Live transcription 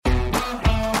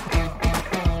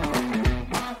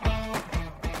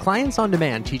Clients on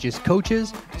Demand teaches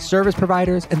coaches, service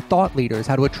providers, and thought leaders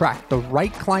how to attract the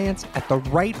right clients at the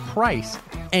right price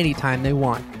anytime they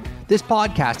want. This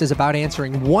podcast is about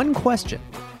answering one question.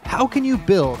 How can you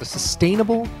build a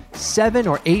sustainable 7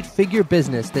 or 8 figure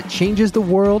business that changes the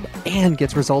world and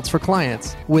gets results for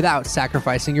clients without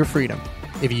sacrificing your freedom?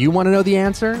 If you want to know the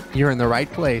answer, you're in the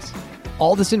right place.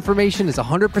 All this information is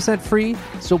 100% free,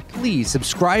 so please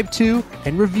subscribe to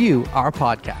and review our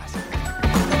podcast.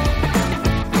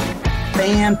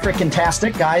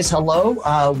 Fan-frickin-tastic, guys. Hello.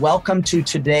 Welcome to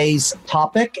today's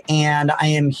topic. And I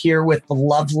am here with the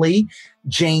lovely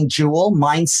Jane Jewell,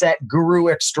 mindset guru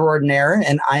extraordinaire.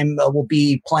 And I will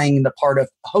be playing the part of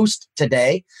host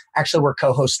today. Actually, we're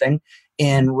co-hosting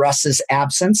in Russ's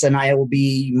absence. And I will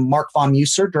be Mark Von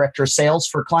Musser, Director of Sales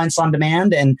for Clients on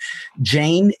Demand. And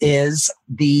Jane is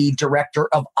the Director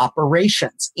of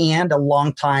Operations and a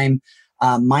longtime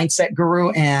mindset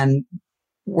guru. And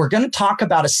we're going to talk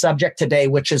about a subject today,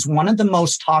 which is one of the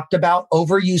most talked about,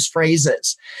 overused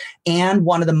phrases, and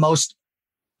one of the most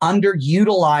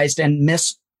underutilized and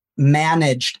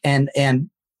mismanaged and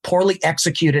poorly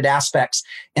executed aspects.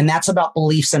 And that's about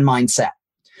beliefs and mindset.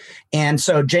 And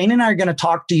so Jane and I are going to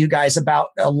talk to you guys about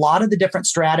a lot of the different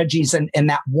strategies and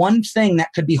that one thing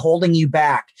that could be holding you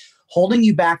back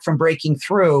from breaking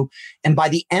through. And by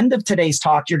the end of today's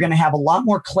talk, you're going to have a lot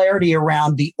more clarity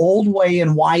around the old way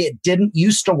and why it didn't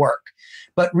used to work.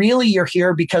 But really, you're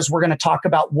here because we're going to talk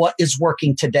about what is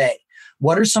working today.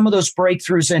 What are some of those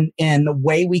breakthroughs in the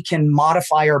way we can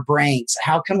modify our brains?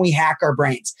 How can we hack our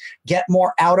brains, get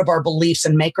more out of our beliefs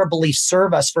and make our beliefs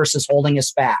serve us versus holding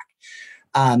us back?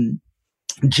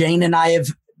 Jane and I have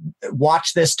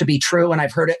watched this to be true, and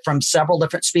I've heard it from several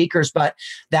different speakers, but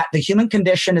that the human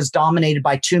condition is dominated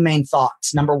by 2 main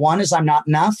thoughts. Number 1 is I'm not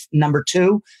enough. Number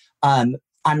 2, I'm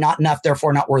not enough,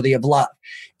 therefore not worthy of love.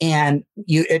 And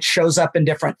it shows up in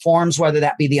different forms, whether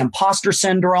that be the imposter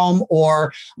syndrome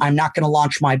or I'm not going to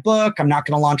launch my book, I'm not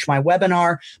going to launch my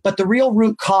webinar. But the real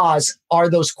root cause are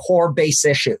those core base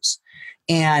issues.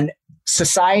 And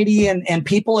society and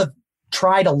people have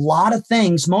tried a lot of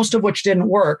things, most of which didn't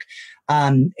work.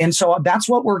 And so that's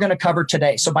what we're going to cover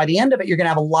today. So by the end of it, you're going to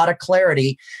have a lot of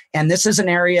clarity. And this is an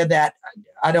area that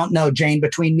I don't know, Jane,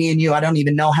 between me and you, I don't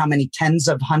even know how many tens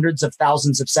of hundreds of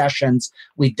thousands of sessions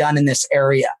we've done in this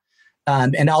area.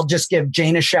 And I'll just give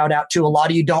Jane a shout out too. A lot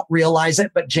of you don't realize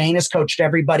it, but Jane has coached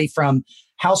everybody from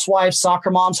housewives,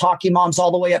 soccer moms, hockey moms,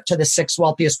 all the way up to the 6th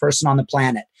wealthiest person on the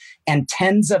planet, and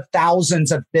tens of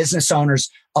thousands of business owners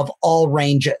of all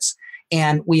ranges.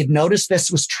 And we've noticed this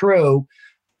was true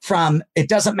from, it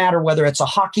doesn't matter whether it's a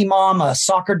hockey mom, a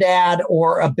soccer dad,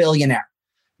 or a billionaire.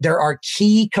 There are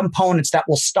key components that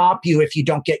will stop you if you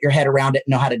don't get your head around it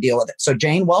and know how to deal with it. So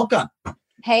Jane, welcome.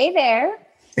 Hey there.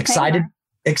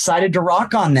 Excited to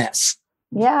rock on this.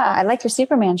 Yeah, I like your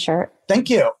Superman shirt. Thank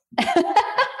you.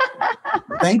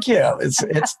 Thank you.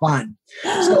 It's fun.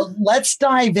 So let's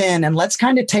dive in and let's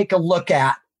kind of take a look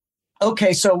at,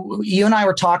 okay, so you and I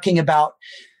were talking about,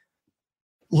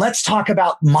 let's talk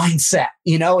about mindset.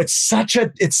 You know, it's such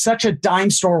a dime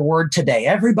store word today.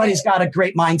 Everybody's got a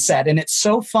great mindset. And it's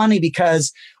so funny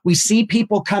because we see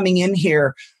people coming in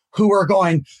here who are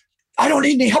going, I don't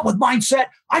need any help with mindset.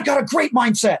 I got a great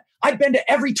mindset. I've been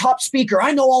to every top speaker.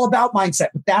 I know all about mindset.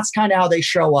 But that's kind of how they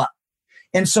show up.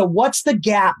 And so what's the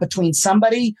gap between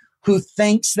somebody who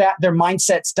thinks that their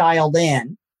mindset's dialed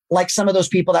in, like some of those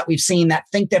people that we've seen that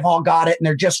think they've all got it and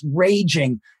they're just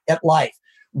raging at life?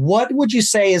 What would you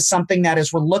say is something that,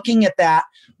 as we're looking at that,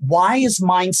 why is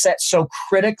mindset so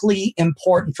critically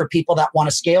important for people that want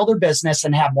to scale their business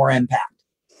and have more impact?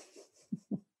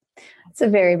 It's a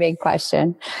very big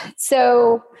question.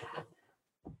 So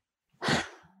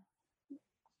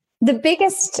the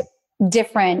biggest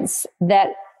difference that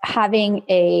having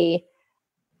a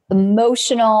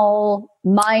emotional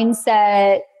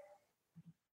mindset,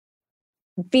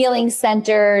 feeling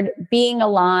centered, being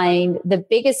aligned, the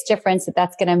biggest difference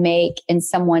that's going to make in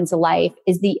someone's life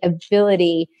is the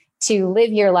ability to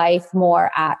live your life more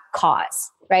at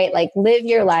cause, right? Like live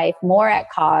your life more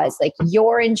at cause, like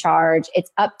you're in charge.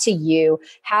 It's up to you.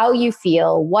 How you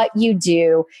feel, what you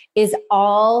do is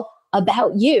all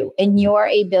about you and your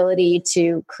ability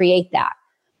to create that.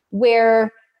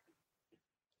 Where,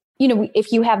 you know,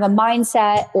 if you have a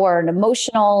mindset or an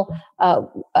emotional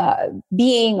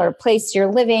being or place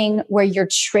you're living where you're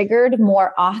triggered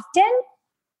more often,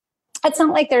 it's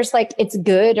not like there's like it's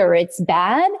good or it's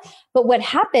bad. But what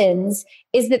happens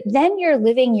is that then you're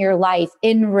living your life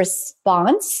in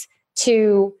response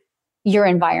to your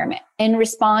environment, in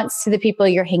response to the people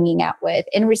you're hanging out with,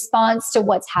 in response to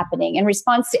what's happening, in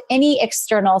response to any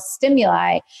external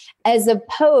stimuli, as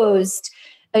opposed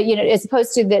as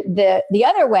opposed to the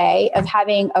other way of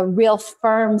having a real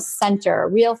firm center, a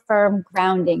real firm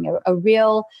grounding, a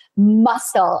real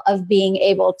muscle of being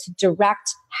able to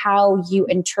direct how you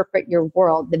interpret your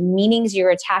world, the meanings you're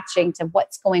attaching to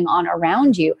what's going on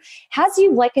around you, has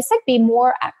you, like I said, be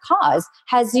more at cause,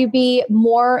 has you be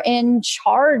more in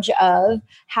charge of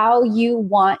how you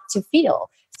want to feel.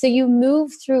 So you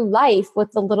move through life with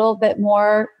a little bit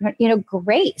more,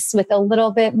 grace, with a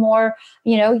little bit more,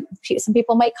 some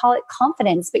people might call it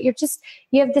confidence, but you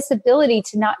have this ability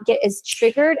to not get as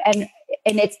triggered, and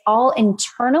it's all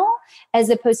internal, as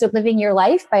opposed to living your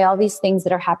life by all these things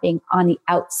that are happening on the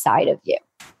outside of you.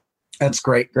 That's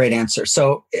great. Great answer.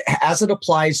 So as it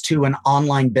applies to an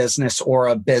online business or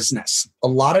a business, a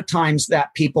lot of times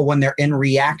that people, when they're in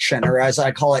reaction, or as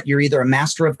I call it, you're either a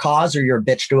master of cause or you're a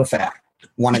bitch to effect.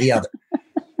 One or the other.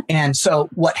 And so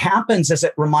what happens is,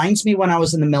 it reminds me when I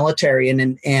was in the military,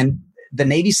 and the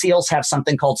Navy SEALs have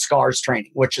something called SCARS training,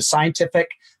 which is Scientific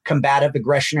Combative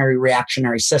Aggressionary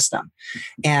Reactionary System.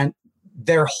 And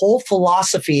their whole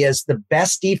philosophy is the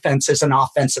best defense is an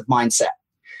offensive mindset.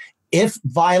 If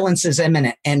violence is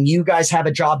imminent and you guys have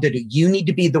a job to do, you need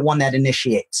to be the one that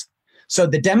initiates. So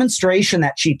the demonstration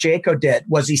that Chief Jaco did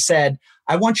was, he said,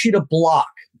 I want you to block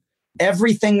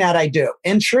everything that I do.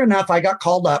 And sure enough, I got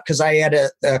called up because I had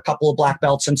a couple of black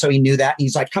belts. And so he knew that. And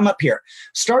he's like, come up here,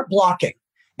 start blocking.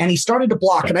 And he started to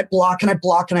block, and I block and I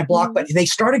block and I block. But they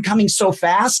started coming so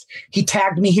fast, he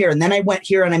tagged me here. And then I went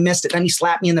here and I missed it. Then he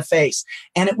slapped me in the face.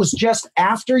 And it was just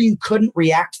after you couldn't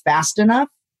react fast enough,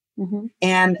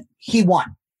 and he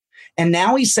won. And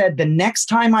now he said, the next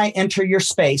time I enter your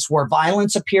space where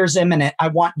violence appears imminent, I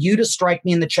want you to strike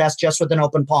me in the chest just with an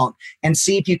open palm and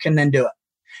see if you can then do it.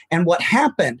 And what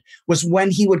happened was,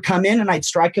 when he would come in and I'd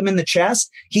strike him in the chest,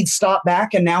 he'd stop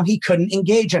back, and now he couldn't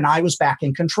engage, and I was back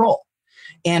in control.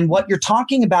 And what you're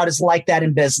talking about is like that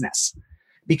in business,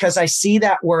 because I see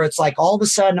that where it's like all of a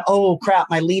sudden, oh crap,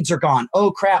 my leads are gone.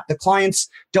 Oh crap, the clients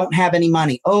don't have any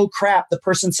money. Oh crap, the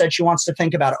person said she wants to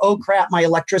think about it. Oh crap, my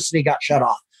electricity got shut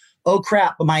off. Oh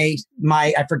crap, I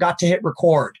forgot to hit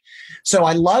record. So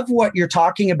I love what you're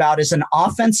talking about is an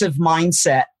offensive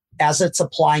mindset as it's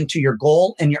applying to your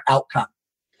goal and your outcome.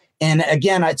 And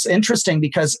again, it's interesting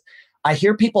because I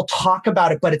hear people talk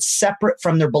about it, but it's separate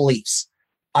from their beliefs.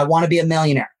 I want to be a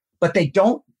millionaire, but they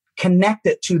don't connect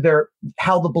it to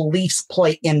how the beliefs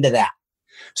play into that.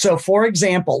 So for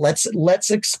example, let's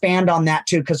expand on that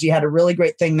too, because you had a really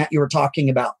great thing that you were talking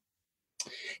about.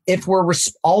 If we're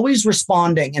always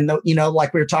responding, and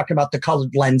like we were talking about the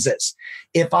colored lenses,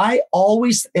 if I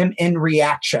always am in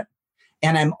reaction,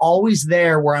 and I'm always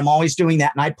there where I'm always doing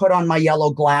that, and I put on my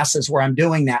yellow glasses where I'm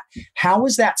doing that, how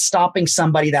is that stopping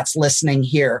somebody that's listening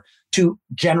here to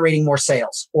generating more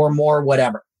sales or more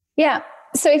whatever? Yeah.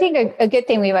 So I think a good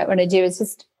thing we might want to do is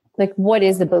just like, what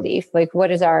is a belief? Like,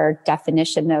 what is our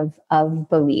definition of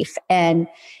belief? And,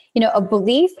 a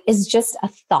belief is just a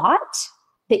thought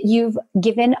that you've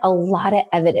given a lot of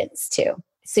evidence to.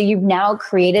 So you've now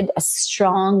created a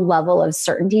strong level of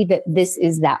certainty that this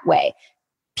is that way.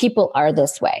 People are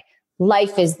this way.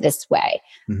 Life is this way.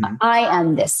 I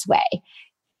am this way.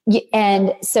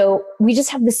 And so we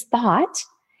just have this thought,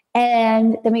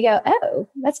 and then we go, oh,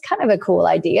 that's kind of a cool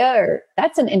idea, or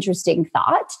that's an interesting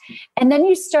thought. And then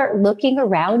you start looking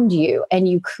around you, and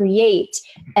you create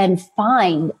and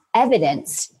find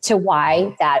evidence to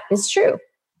why that is true.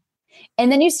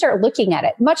 And then you start looking at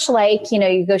it, much like,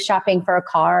 you go shopping for a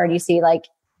car and you see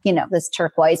this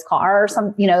turquoise car or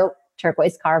some,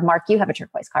 turquoise car. Mark, you have a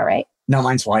turquoise car, right? No,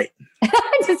 mine's white.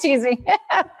 Just teasing.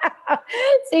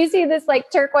 So you see this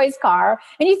turquoise car,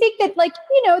 and you think that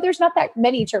there's not that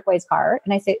many turquoise car.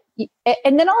 And I say,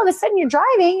 and then all of a sudden you're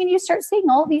driving and you start seeing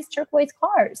all these turquoise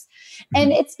cars.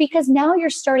 And it's because now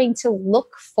you're starting to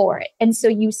look for it. And so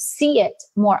you see it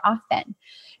more often.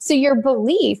 So your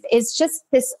belief is just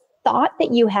this thought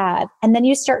that you have, and then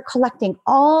you start collecting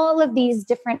all of these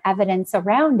different evidence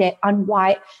around it on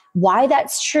why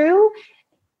that's true.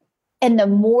 And the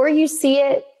more you see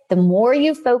it, the more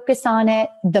you focus on it,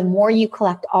 the more you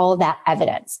collect all that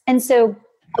evidence. And so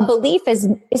a belief is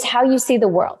how you see the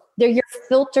world. They're your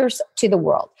filters to the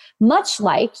world, much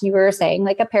like you were saying,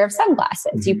 like a pair of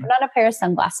sunglasses. You put on a pair of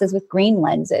sunglasses with green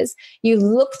lenses. You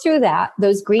look through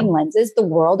those green lenses, the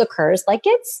world occurs like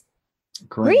it's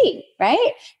green,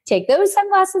 right? Take those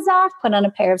sunglasses off, put on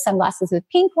a pair of sunglasses with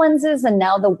pink lenses, and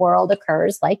now the world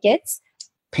occurs like it's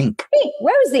pink,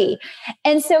 rosy.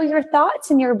 And so your thoughts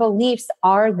and your beliefs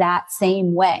are that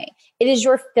same way. It is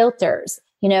your filters.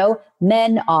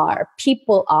 Men are,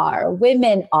 people are,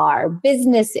 women are,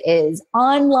 business is,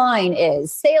 online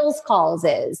is, sales calls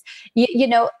is,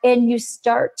 and you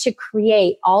start to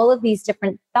create all of these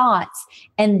different thoughts,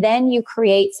 and then you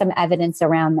create some evidence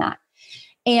around that.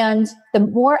 And the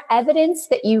more evidence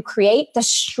that you create, the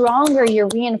stronger you're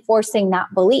reinforcing that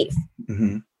belief.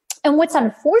 Mm-hmm. And what's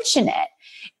unfortunate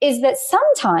is that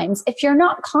sometimes if you're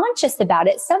not conscious about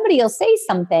it, somebody will say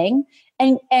something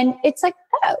and it's like,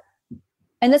 oh.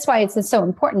 And that's why it's so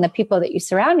important, the people that you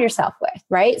surround yourself with,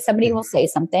 right? Somebody will say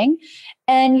something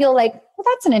and you'll like, well,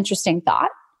 that's an interesting thought.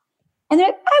 And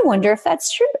then I wonder if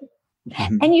that's true.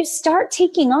 Mm-hmm. And you start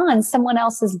taking on someone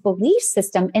else's belief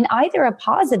system in either a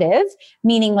positive,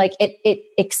 meaning like it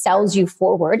excels you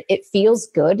forward. It feels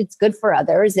good. It's good for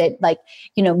others. It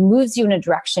moves you in a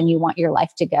direction you want your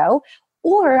life to go.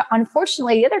 Or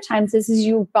unfortunately, the other times this is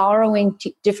you borrowing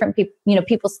different people,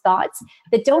 people's thoughts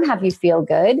that don't have you feel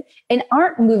good and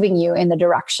aren't moving you in the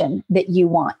direction that you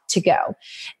want to go.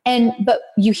 But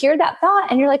you hear that thought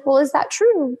and you're like, well, is that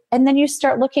true? And then you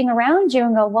start looking around you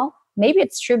and go, well, maybe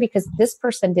it's true because this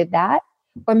person did that.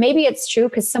 Or maybe it's true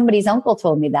because somebody's uncle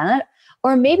told me that.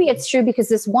 Or maybe it's true because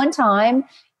this one time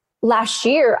last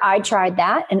year I tried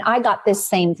that and I got this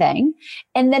same thing.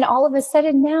 And then all of a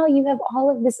sudden now you have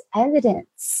all of this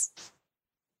evidence.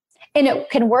 And it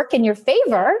can work in your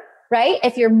favor, right?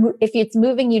 If it's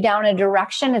moving you down a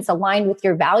direction, it's aligned with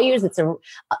your values, it's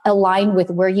aligned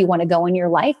with where you want to go in your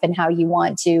life and how you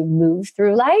want to move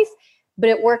through life. But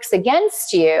it works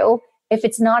against you if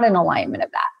it's not in alignment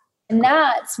of that. And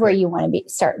that's where you want to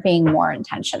start being more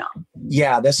intentional.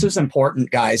 Yeah, this is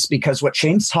important, guys, because what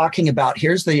Shane's talking about,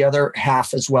 here's the other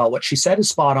half as well. What she said is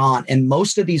spot on. And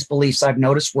most of these beliefs I've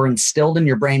noticed were instilled in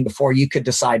your brain before you could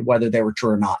decide whether they were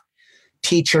true or not.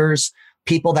 Teachers,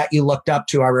 people that you looked up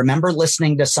to. I remember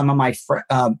listening to some of my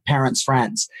parents'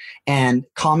 friends and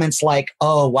comments like,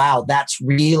 oh, wow, that's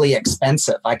really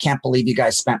expensive. I can't believe you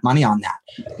guys spent money on that.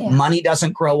 Yeah. Money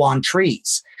doesn't grow on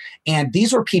trees. And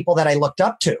these were people that I looked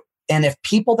up to. And if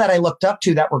people that I looked up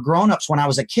to that were grown-ups when I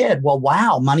was a kid, well,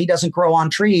 wow, money doesn't grow on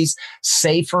trees,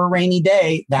 save for a rainy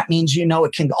day. That means,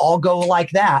 it can all go like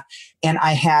that. And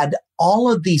I had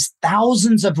all of these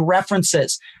thousands of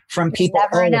references from people.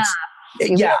 Never enough.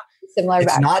 Yeah.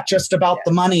 It's not just about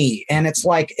the money. And it's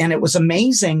like, and it was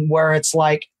amazing where it's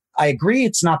like, I agree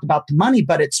it's not about the money,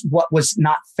 but it's what was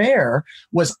not fair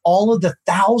was all of the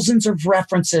thousands of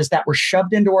references that were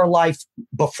shoved into our life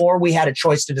before we had a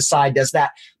choice to decide, does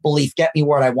that belief get me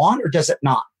what I want or does it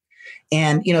not?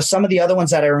 And, some of the other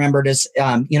ones that I remembered is,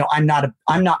 I'm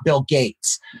not Bill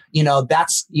Gates,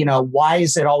 that's, why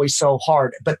is it always so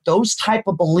hard? But those type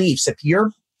of beliefs, if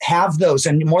you have those,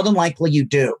 and more than likely you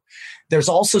do, there's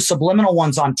also subliminal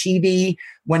ones on TV.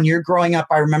 When you're growing up,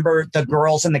 I remember the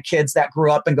girls and the kids that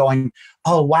grew up and going,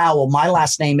 oh, wow, well, my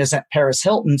last name isn't Paris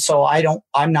Hilton, so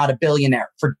I'm not a billionaire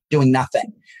for doing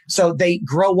nothing. So they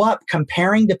grow up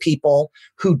comparing to people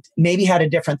who maybe had a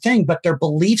different thing, but their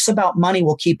beliefs about money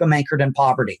will keep them anchored in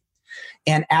poverty.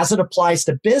 And as it applies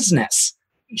to business,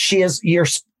 you're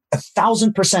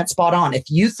 1,000% spot on. If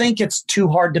you think it's too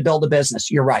hard to build a business,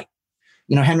 you're right.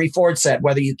 Henry Ford said,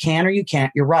 whether you can or you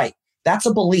can't, you're right. That's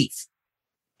a belief.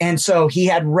 And so he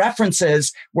had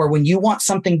references where when you want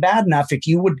something bad enough, if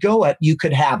you would go it, you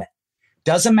could have it.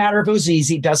 Doesn't matter if it was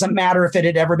easy. Doesn't matter if it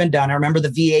had ever been done. I remember the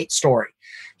V8 story.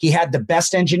 He had the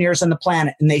best engineers on the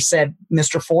planet. And they said,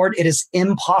 Mr. Ford, it is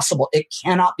impossible. It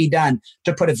cannot be done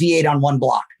to put a V8 on one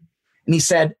block. And he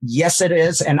said, yes, it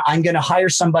is. And I'm going to hire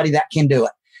somebody that can do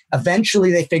it.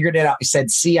 Eventually, they figured it out. He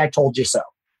said, see, I told you so.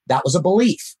 That was a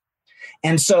belief.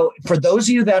 And so for those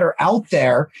of you that are out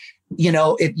there,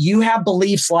 if you have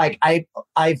beliefs like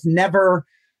I've never,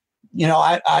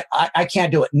 I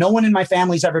can't do it. No one in my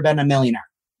family's ever been a millionaire.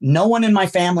 No one in my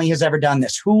family has ever done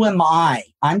this. Who am I?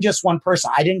 I'm just one person.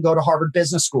 I didn't go to Harvard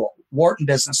Business School, Wharton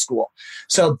Business School.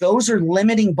 So those are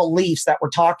limiting beliefs that we're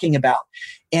talking about.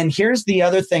 And here's the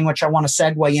other thing, which I want to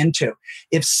segue into.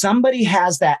 If somebody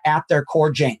has that at their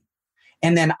core, Jane,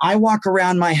 and then I walk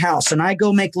around my house and I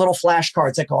go make little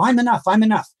flashcards that go, I'm enough, I'm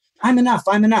enough, I'm enough,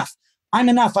 I'm enough, I'm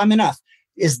enough, I'm enough.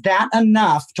 Is that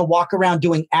enough to walk around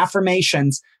doing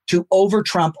affirmations to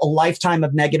over-trump a lifetime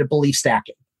of negative belief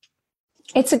stacking?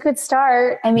 It's a good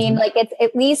start. I mean, it's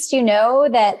at least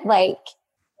that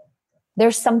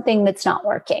there's something that's not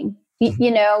working.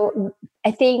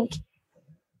 I think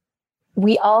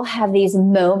we all have these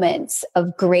moments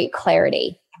of great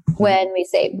clarity when we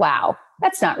say, wow,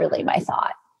 that's not really my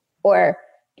thought. Or,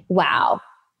 wow,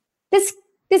 this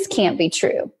can't be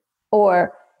true.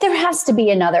 Or there has to be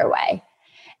another way.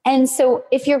 And so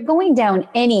if you're going down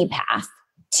any path,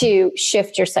 to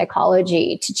shift your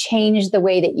psychology, to change the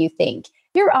way that you think.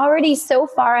 You're already so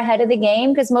far ahead of the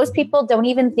game because most people don't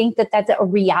even think that that's a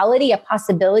reality, a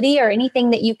possibility, or anything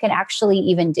that you can actually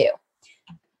even do.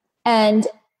 And,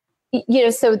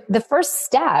 so the first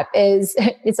step is,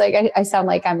 it's like, I sound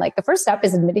like I'm like, the first step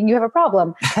is admitting you have a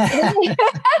problem.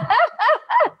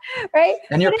 Right?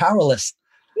 And you're powerless.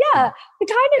 Yeah, it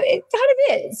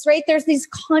kind of is, right? There's these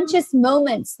conscious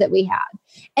moments that we have.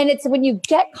 And it's when you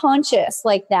get conscious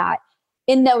like that,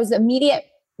 in those immediate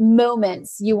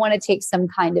moments, you want to take some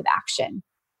kind of action.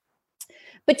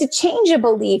 But to change a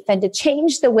belief and to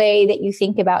change the way that you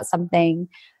think about something,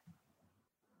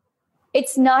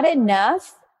 it's not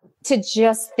enough to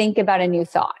just think about a new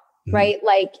thought, right?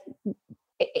 Like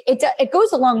it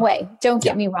goes a long way. Don't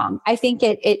get me wrong. I think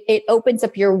it opens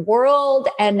up your world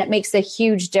and it makes a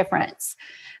huge difference.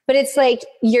 But it's like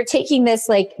you're taking this,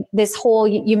 like this whole,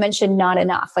 you mentioned not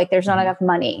enough, like there's not enough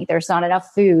money, there's not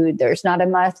enough food, there's not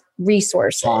enough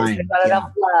resources, there's not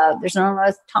enough love, there's not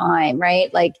enough time,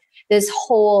 right? Like this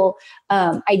whole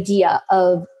idea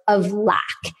of lack.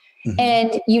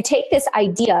 And you take this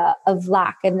idea of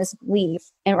lack and this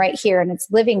belief and right here, and it's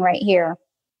living right here.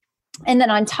 And then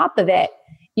on top of it,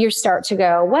 you start to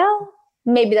go, well,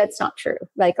 maybe that's not true.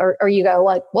 Like, or you go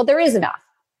like, well, there is enough,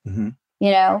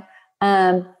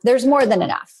 there's more than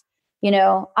enough,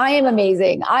 I am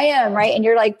amazing. I am right. And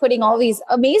you're like putting all these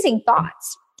amazing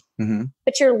thoughts,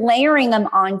 but you're layering them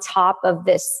on top of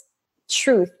this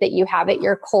truth that you have at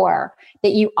your core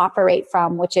that you operate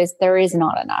from, which is there is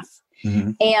not enough.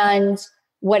 And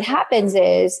what happens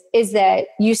is that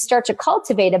you start to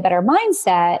cultivate a better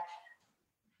mindset.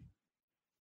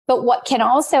 But what can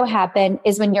also happen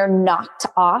is when you're knocked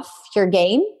off your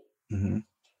game,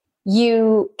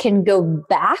 you can go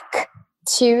back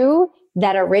to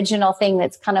that original thing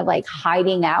that's kind of like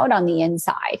hiding out on the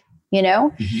inside,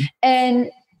 And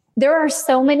there are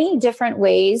so many different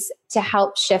ways to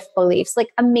help shift beliefs, like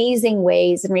amazing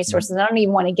ways and resources. I don't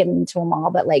even want to get into them all,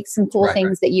 but like some cool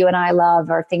things that you and I love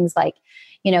are things like,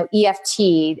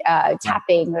 EFT,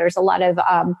 tapping. There's a lot of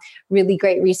really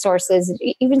great resources,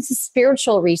 even some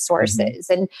spiritual resources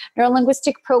and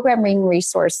neurolinguistic programming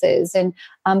resources. And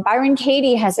Byron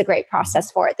Katie has a great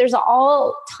process for it. There's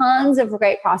all tons of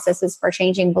great processes for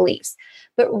changing beliefs.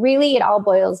 But really, it all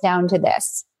boils down to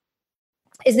this,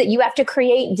 is that you have to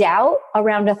create doubt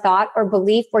around a thought or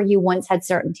belief where you once had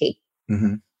certainty.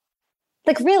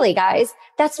 Like really, guys,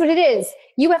 that's what it is.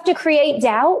 You have to create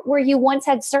doubt where you once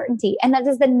had certainty. And that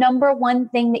is the number one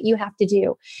thing that you have to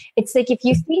do. It's like if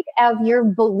you think of your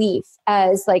belief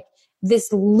as like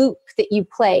this loop that you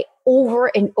play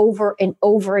over and over and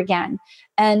over again.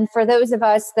 And for those of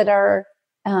us that are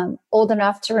old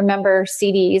enough to remember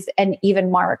CDs and even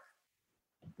Mark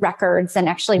records, and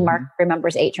actually Mark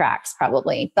remembers 8 tracks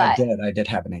probably. But I did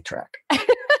have an 8-track.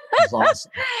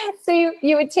 Awesome. So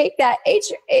you would take that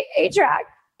 8-track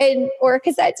or a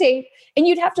cassette tape, and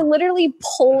you'd have to literally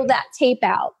pull that tape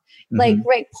out,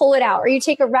 pull it out. Or you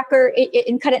take a record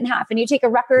and cut it in half, and you take a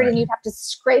record and you'd have to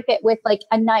scrape it with like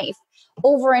a knife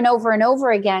over and over and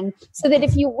over again, so that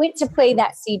if you went to play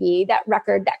that CD, that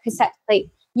record, that cassette tape,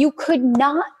 you could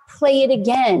not play it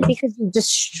again because you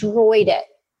destroyed it.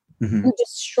 You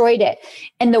destroyed it.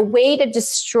 And the way to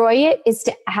destroy it is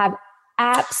to have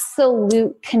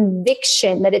absolute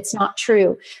conviction that it's not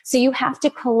true. So you have to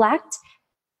collect,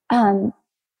 you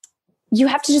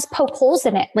have to just poke holes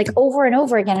in it, like over and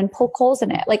over again, and poke holes in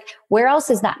it. Like, where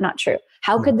else is that not true?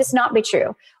 How could this not be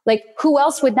true? Like, who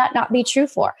else would that not be true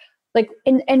for? Like,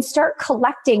 and start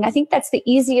collecting. I think that's the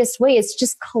easiest way, is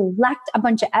just collect a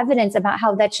bunch of evidence about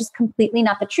how that's just completely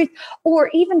not the truth,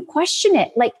 or even question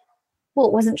it. Like, well,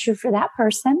 it wasn't true for that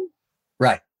person.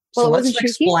 Right. So let's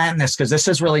explain this, because this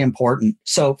is really important.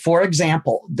 So for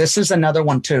example, this is another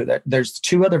one too, that there's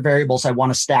 2 other variables I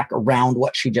want to stack around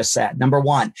what she just said. Number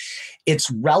one, it's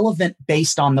relevant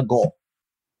based on the goal.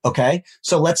 Okay.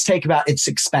 So let's take about, it's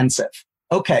expensive.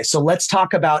 Okay. So let's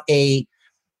talk about a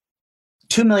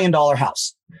 $2 million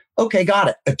house. Okay. Got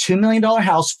it. A $2 million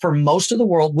house for most of the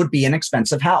world would be an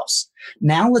expensive house.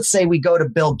 Now let's say we go to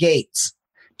Bill Gates.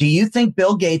 Do you think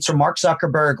Bill Gates or Mark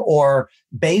Zuckerberg or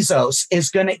Bezos is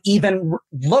going to even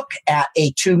look at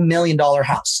a $2 million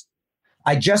house?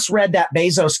 I just read that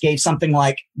Bezos gave something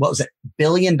like, what was it, $1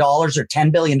 billion or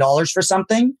 $10 billion for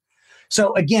something.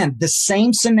 So again, the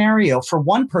same scenario for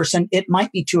one person, it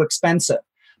might be too expensive,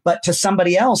 but to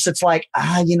somebody else, it's like,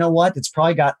 you know what? It's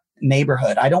probably got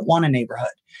neighborhood. I don't want a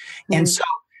neighborhood. And so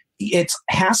it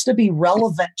has to be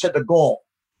relevant to the goal.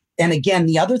 And again,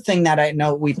 the other thing that I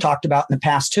know we've talked about in the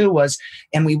past too was,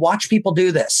 and we watch people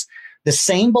do this, The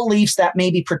same beliefs that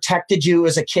maybe protected you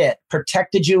as a kid,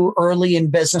 protected you early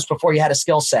in business before you had a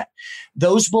skill set.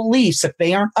 Those beliefs, if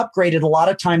they aren't upgraded, a lot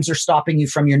of times they're stopping you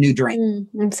from your new dream.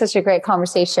 It's such a great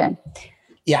conversation.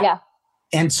 Yeah.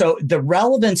 And so the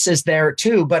relevance is there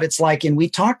too, but it's like, and we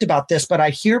talked about this, but I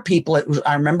hear people,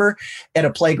 I remember at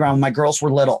a playground, my girls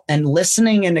were little and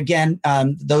listening. And again,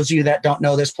 those of you that don't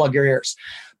know this, plug your ears.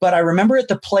 But I remember at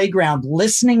the playground,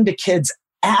 listening to kids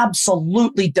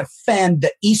absolutely defend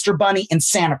the Easter Bunny and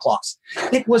Santa Claus.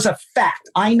 It was a fact.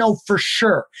 I know for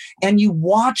sure. And you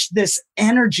watch this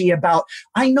energy about,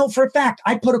 I know for a fact,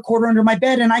 I put a quarter under my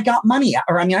bed and I got money.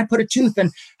 I put a tooth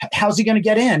and how's he going to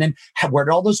get in? And where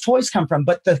did all those toys come from?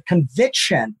 But the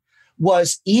conviction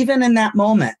was, even in that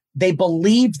moment, they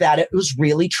believed that it was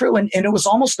really true. And it was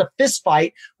almost a fist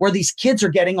fight where these kids are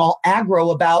getting all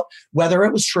aggro about whether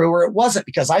it was true or it wasn't,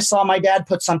 because I saw my dad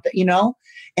put something,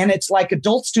 and it's like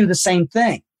adults do the same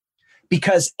thing,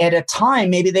 because at a time,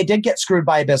 maybe they did get screwed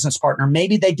by a business partner.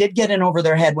 Maybe they did get in over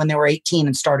their head when they were 18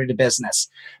 and started a business.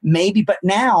 Maybe, but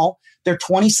now they're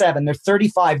 27, they're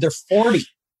 35, they're 40.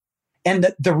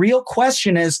 And the real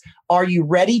question is, are you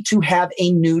ready to have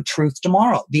a new truth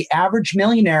tomorrow? The average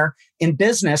millionaire in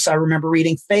business, I remember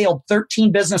reading, failed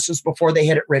 13 businesses before they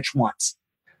hit it rich once.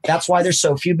 That's why there's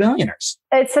so few billionaires.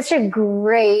 It's such a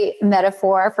great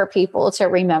metaphor for people to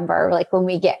remember, like when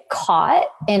we get caught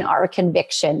in our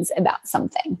convictions about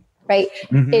something, right?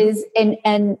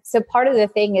 And so part of the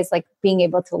thing is like being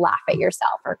able to laugh at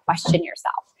yourself or question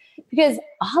yourself, because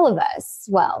all of us,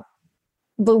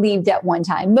 believed at one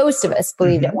time, most of us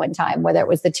believed at one time, whether it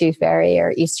was the Tooth Fairy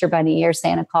or Easter Bunny or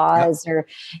Santa Claus or,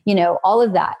 all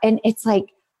of that. And it's like,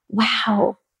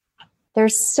 wow,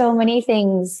 there's so many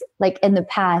things like in the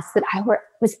past that I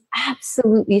was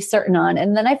absolutely certain on.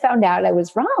 And then I found out I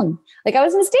was wrong. Like I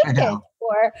was mistaken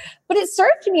but it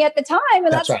served me at the time.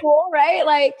 And that's right. Cool, right?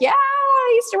 Like, yeah,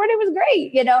 Easter Bunny was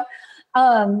great.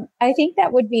 I think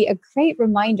that would be a great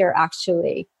reminder,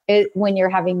 actually, when you're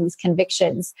having these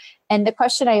convictions. And the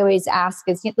question I always ask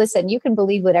is, listen, you can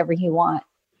believe whatever you want.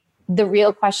 The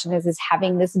real question is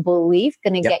having this belief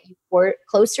going to get you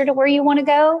closer to where you want to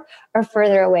go or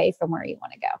further away from where you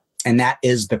want to go? And that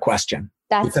is the question.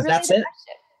 That's it. Question.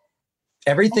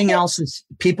 Everything else is,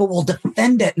 people will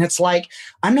defend it. And it's like,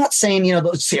 I'm not saying,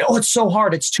 say, oh, it's so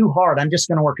hard. It's too hard. I'm just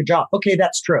going to work a job. Okay,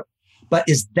 that's true. But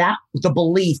is that the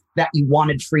belief that you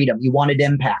wanted freedom? You wanted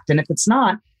impact? And if it's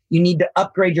not, you need to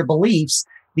upgrade your beliefs.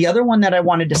 The other one that I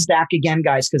wanted to stack again,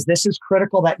 guys, because this is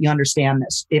critical that you understand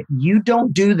this. If you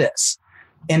don't do this,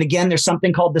 and again, there's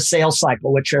something called the sales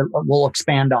cycle, which we'll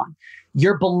expand on.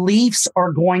 Your beliefs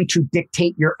are going to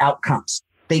dictate your outcomes.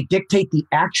 They dictate the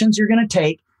actions you're going to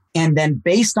take. And then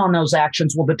based on those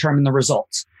actions will determine the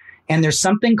results. And there's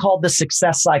something called the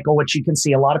success cycle, which you can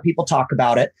see a lot of people talk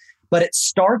about it, but it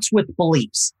starts with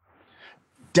beliefs.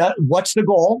 What's the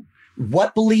goal?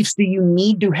 What beliefs do you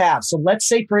need to have? So let's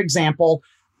say, for example,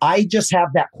 I just have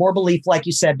that core belief, like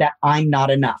you said, that I'm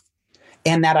not enough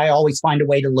and that I always find a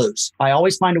way to lose. I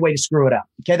always find a way to screw it up.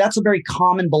 Okay, that's a very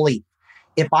common belief.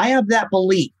 If I have that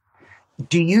belief,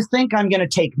 do you think I'm going to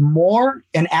take more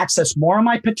and access more of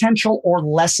my potential or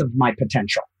less of my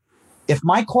potential? If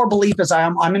my core belief is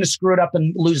I'm going to screw it up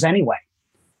and lose anyway,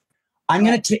 I'm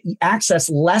going to access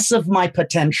less of my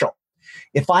potential.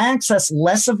 If I access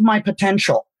less of my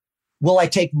potential, will I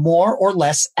take more or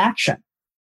less action?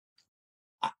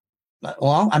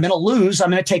 Well, I'm going to lose. I'm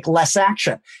going to take less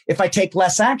action. If I take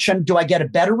less action, do I get a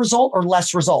better result or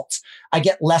less results? I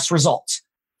get less results.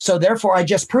 So therefore, I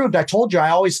just proved, I told you, I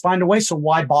always find a way. So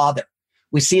why bother?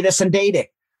 We see this in dating.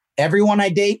 Everyone I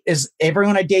date's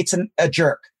a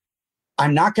jerk.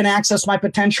 I'm not going to access my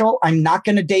potential. I'm not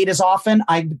going to date as often.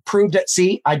 I proved it.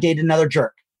 See, I dated another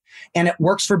jerk. And it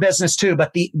works for business too.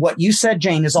 But what you said,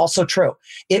 Jane, is also true.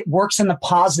 It works in the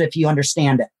positive if you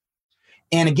understand it.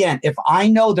 And again, if I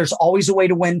know there's always a way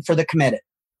to win for the committed,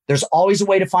 there's always a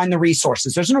way to find the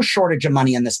resources. There's no shortage of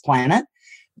money on this planet.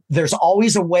 There's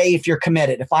always a way if you're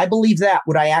committed. If I believe that,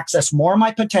 would I access more of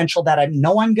my potential that I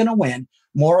know I'm going to win,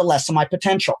 more or less of my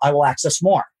potential? I will access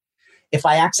more. If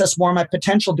I access more of my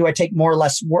potential, do I take more or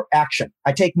less action?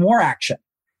 I take more action,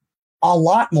 a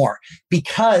lot more,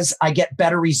 because I get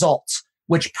better results,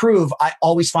 which prove I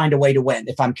always find a way to win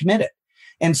if I'm committed.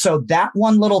 And so that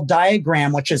one little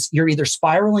diagram, which is you're either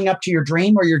spiraling up to your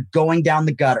dream or you're going down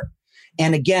the gutter.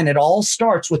 And again, it all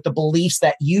starts with the beliefs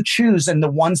that you choose and the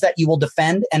ones that you will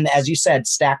defend. And as you said,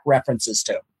 stack references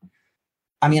to.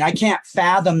 I mean, I can't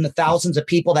fathom the thousands of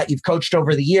people that you've coached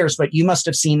over the years, but you must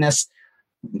have seen this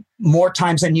more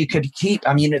times than you could keep.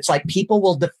 I mean, it's like people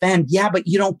will defend, yeah, but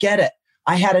you don't get it.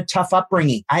 I had a tough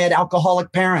upbringing. I had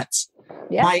alcoholic parents.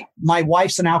 Yeah. My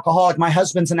wife's an alcoholic. My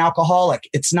husband's an alcoholic.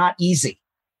 It's not easy.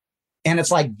 And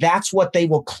it's like, that's what they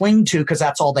will cling to because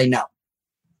that's all they know.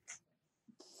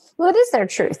 Well, it is their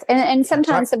truth. And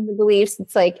sometimes some of the beliefs,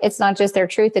 it's like, it's not just their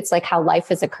truth. It's like how life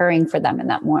is occurring for them in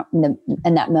that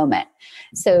moment.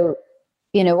 So,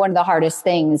 one of the hardest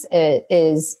things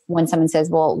is when someone says,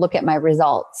 well, look at my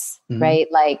results, right?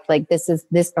 Like this is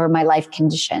this, or my life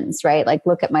conditions, right? Like,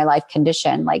 look at my life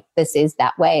condition. Like, this is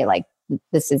that way. Like,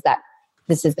 this is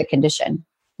the condition.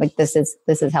 Like, this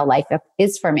is how life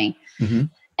is for me. Mm-hmm.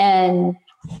 And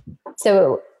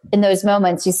so in those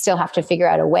moments, you still have to figure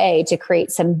out a way to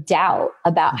create some doubt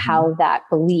about how that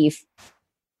belief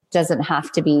doesn't have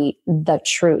to be the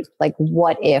truth. Like,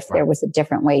 what if there was a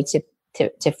different way to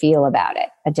feel about it,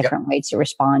 a different way to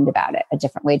respond about it, a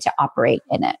different way to operate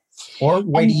in it. Or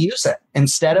way to use it.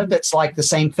 Instead of, it's like the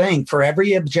same thing for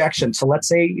every objection. So let's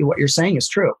say what you're saying is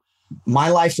true. My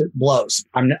life blows.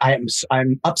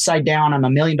 I'm upside down. I'm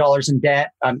 $1 million in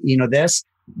debt. This.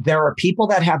 There are people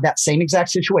that have that same exact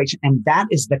situation. And that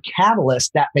is the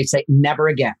catalyst that they say, never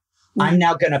again. Mm-hmm. I'm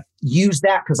now going to use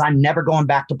that because I'm never going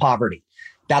back to poverty.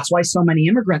 That's why so many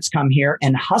immigrants come here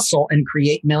and hustle and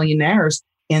create millionaires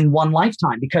in one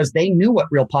lifetime, because they knew what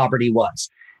real poverty was.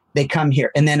 They come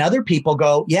here. And then other people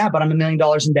go, yeah, but I'm $1 million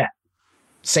in debt.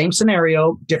 Same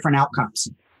scenario, different outcomes.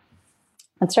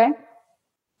 That's right.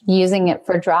 Using it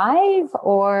for drive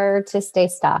or to stay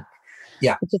stuck.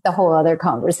 Yeah. Which is a whole other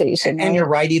conversation. And you're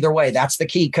right either way. That's the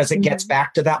key, because it gets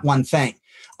back to that one thing.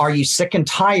 Are you sick and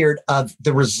tired of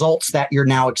the results that you're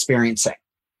now experiencing?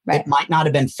 Right. It might not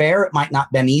have been fair. It might not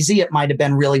have been easy. It might have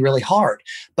been really, really hard.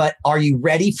 But are you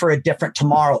ready for a different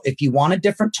tomorrow? If you want a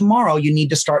different tomorrow, you need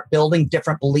to start building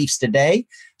different beliefs today,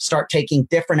 start taking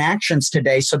different actions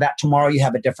today so that tomorrow you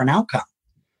have a different outcome.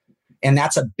 And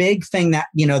that's a big thing that,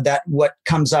 that what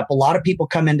comes up. A lot of people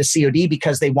come into COD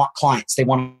because they want clients. They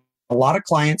want a lot of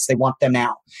clients. They want them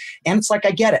now. And it's like,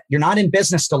 I get it. You're not in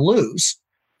business to lose.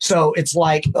 So it's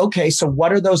like, okay, so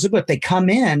what are those? But they come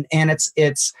in and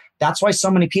that's why so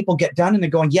many people get done and they're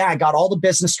going, yeah, I got all the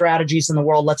business strategies in the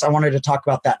world. I wanted to talk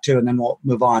about that too, and then we'll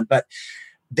move on. But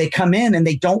they come in and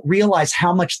they don't realize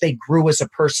how much they grew as a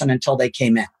person until they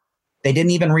came in. They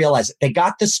didn't even realize it. They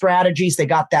got the strategies, they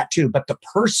got that too, but the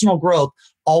personal growth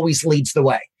always leads the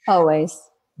way. Always.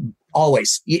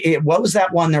 What was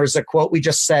that one? There was a quote we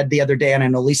just said the other day, and I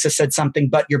know Lisa said something,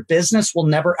 but your business will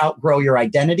never outgrow your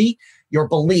identity, your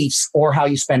beliefs, or how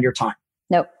you spend your time.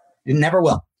 Nope. It never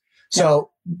will. So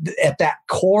at that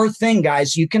core thing,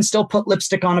 guys, you can still put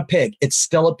lipstick on a pig. It's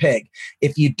still a pig.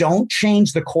 If you don't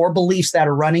change the core beliefs that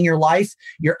are running your life,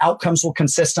 your outcomes will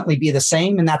consistently be the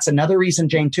same. And that's another reason,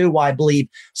 Jane, too, why I believe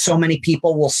so many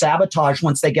people will sabotage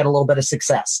once they get a little bit of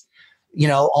success.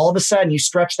 All of a sudden you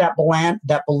stretch that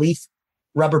belief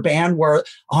rubber band where,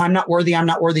 I'm not worthy. And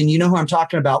you know who I'm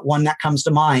talking about. One that comes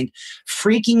to mind,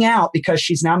 freaking out because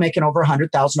she's now making over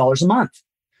 $100,000 a month.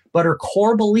 But her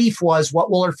core belief was,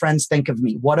 what will her friends think of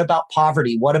me? What about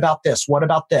poverty? What about this? What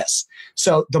about this?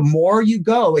 So the more you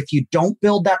go, if you don't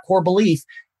build that core belief,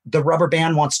 the rubber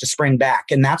band wants to spring back.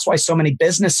 And that's why so many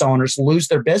business owners lose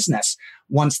their business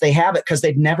once they have it, because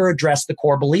they've never addressed the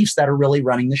core beliefs that are really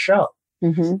running the show.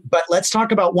 Mm-hmm. But let's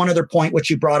talk about one other point, which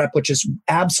you brought up, which is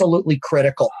absolutely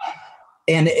critical.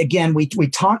 And again, we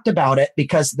talked about it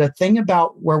because the thing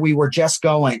about where we were just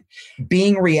going,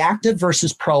 being reactive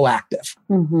versus proactive.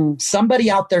 Mm-hmm. Somebody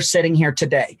out there sitting here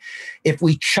today, if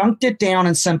we chunked it down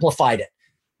and simplified it,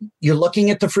 you're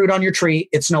looking at the fruit on your tree,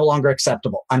 it's no longer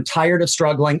acceptable. I'm tired of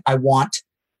struggling. I want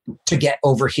to get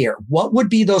over here. What would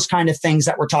be those kind of things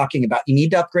that we're talking about? You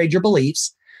need to upgrade your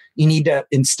beliefs. You need to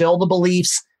instill the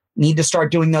beliefs, need to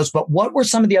start doing those. But what were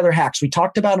some of the other hacks? We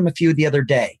talked about them a few the other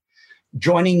day.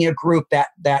 Joining a group that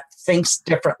thinks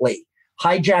differently,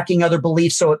 hijacking other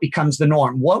beliefs so it becomes the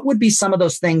norm. What would be some of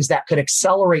those things that could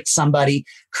accelerate somebody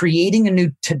creating a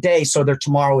new today so their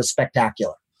tomorrow is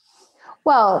spectacular?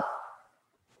 Well,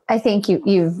 I think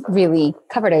you've really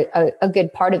covered a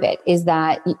good part of it, is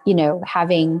that,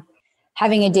 having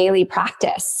a daily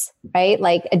practice, right?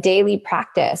 Like a daily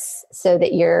practice so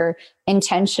that you're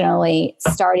intentionally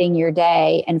starting your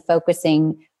day and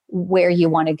focusing where you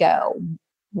want to go.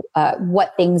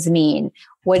 What things mean,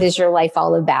 what is your life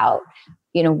all about?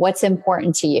 What's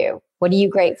important to you? What are you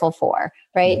grateful for?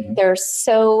 Right? Mm-hmm. There's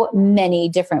so many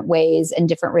different ways and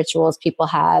different rituals people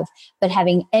have, but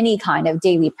having any kind of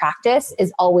daily practice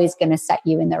is always going to set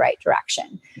you in the right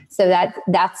direction. So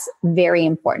that's very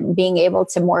important. Being able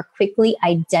to more quickly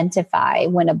identify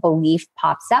when a belief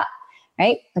pops up,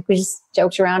 right? Like we just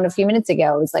joked around a few minutes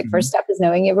ago. It's like, first step is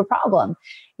knowing you have a problem.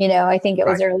 I think it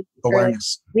was early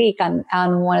this week on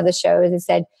one of the shows. It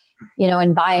said,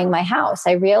 in buying my house,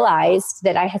 I realized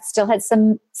that I still had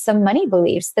some money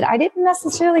beliefs that I didn't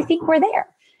necessarily think were there.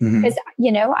 Because,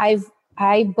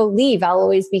 I believe I'll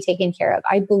always be taken care of.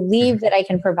 I believe that I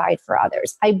can provide for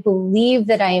others. I believe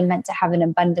that I am meant to have an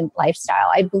abundant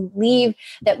lifestyle. I believe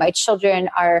that my children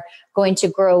are going to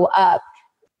grow up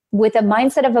with a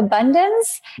mindset of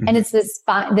abundance. And it's this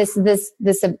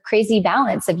crazy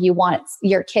balance of you want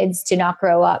your kids to not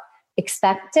grow up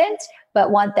expectant,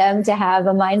 but want them to have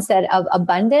a mindset of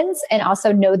abundance and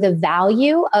also know the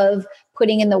value of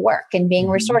putting in the work and being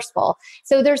resourceful.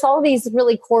 So there's all these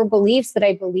really core beliefs that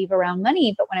I believe around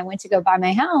money. But when I went to go buy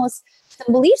my house,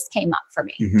 some beliefs came up for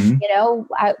me.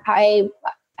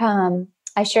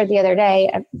 I shared the other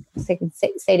day, I can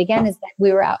say it again, is that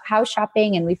we were out house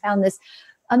shopping and we found this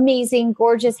amazing,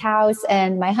 gorgeous house.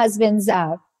 And my husband's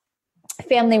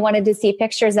family wanted to see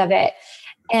pictures of it.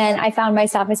 And I found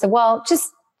myself, I said, well,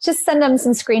 just send them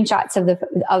some screenshots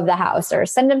of the house or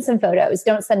send them some photos.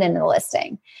 Don't send in the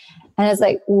listing. And I was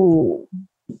like, ooh,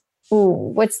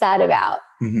 what's that about?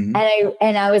 And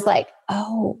I was like,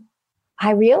 oh,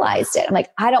 I realized it. I'm like,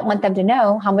 I don't want them to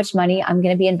know how much money I'm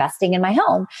going to be investing in my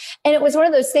home. And it was one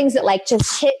of those things that like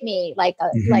just hit me like a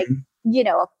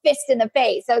fist in the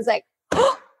face. I was like,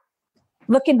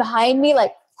 looking behind me,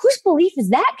 like, whose belief is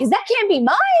that? Because that can't be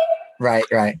mine. Right.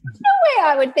 No way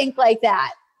I would think like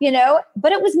that,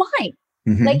 but it was mine.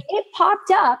 Like it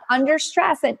popped up under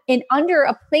stress and under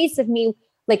a place of me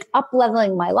like up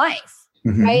leveling my life.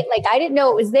 Right. Like I didn't know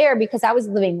it was there because I was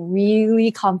living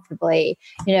really comfortably,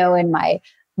 in my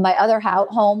other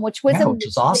home, which was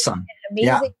awesome. An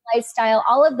amazing lifestyle,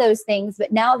 all of those things.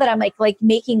 But now that I'm like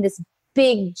making this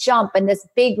big jump and this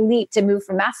big leap to move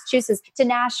from Massachusetts to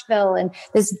Nashville and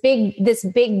this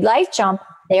big life jump,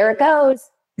 there it goes.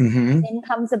 In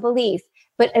comes a belief.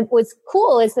 But it was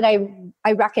cool is that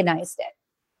I recognized it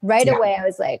right away. I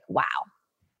was like, wow.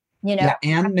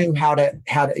 And knew how to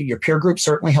your peer group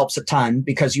certainly helps a ton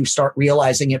because you start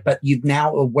realizing it, but you've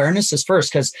now awareness is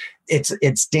first because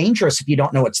it's dangerous if you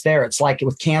don't know it's there. It's like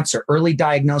with cancer, early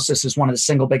diagnosis is one of the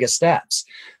single biggest steps.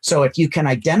 So if you can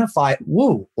identify,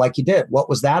 like you did, what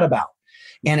was that about?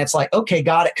 And it's like, okay,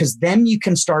 got it. Because then you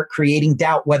can start creating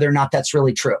doubt whether or not that's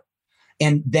really true.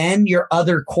 And then your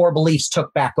other core beliefs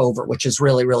took back over, which is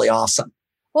really, really awesome.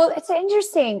 Well, it's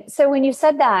interesting. So when you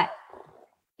said that,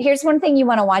 here's one thing you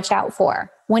want to watch out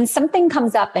for. When something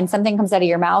comes up and something comes out of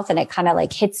your mouth and it kind of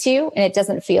like hits you and it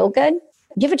doesn't feel good,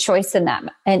 you have a choice in that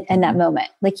moment.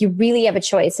 Like you really have a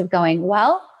choice of going,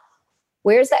 well,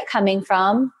 where's that coming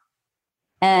from?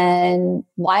 And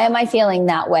why am I feeling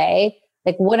that way?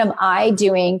 Like, what am I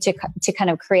doing to kind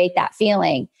of create that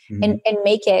feeling and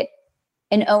make it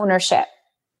an ownership?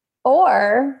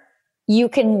 Or you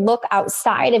can look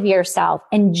outside of yourself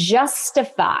and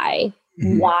justify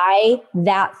why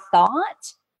that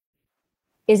thought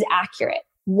is accurate,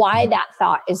 why that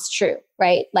thought is true,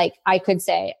 right? Like I could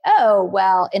say, oh,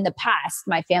 well, in the past,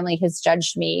 my family has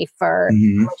judged me for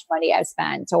how much money I've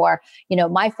spent, or,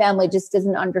 my family just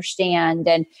doesn't understand.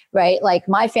 And right, like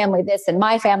my family this and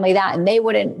my family that, and they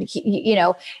wouldn't,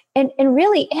 and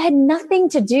really it had nothing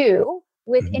to do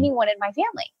with anyone in my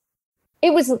family.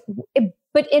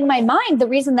 But in my mind, the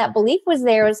reason that belief was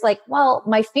there was like, well,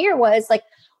 my fear was like,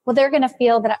 well, they're going to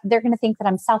feel that they're going to think that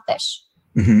I'm selfish.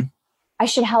 I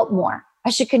should help more. I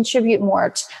should contribute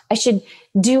more. I should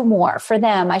do more for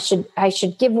them. I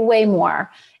should give away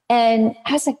more. And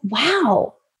I was like,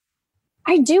 wow,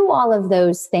 I do all of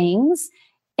those things.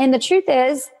 And the truth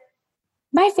is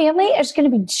my family is going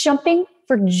to be jumping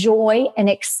for joy and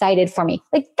excited for me.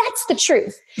 Like that's the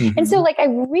truth. And so like, I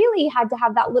really had to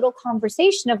have that little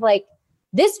conversation of like,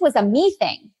 this was a me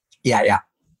thing. Yeah.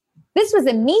 This was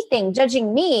a me thing,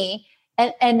 judging me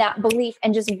and that belief,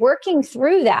 and just working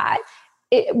through that,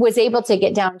 it was able to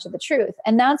get down to the truth.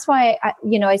 And that's why,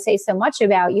 I say so much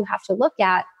about you have to look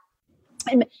at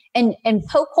and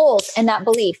poke holes in that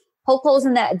belief, poke holes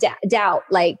in that doubt,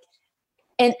 like,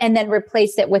 and then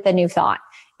replace it with a new thought.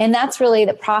 And that's really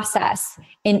the process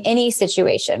in any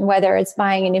situation, whether it's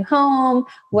buying a new home,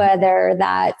 whether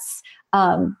that's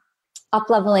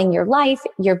up-leveling your life,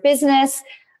 your business.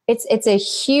 It's a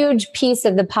huge piece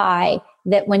of the pie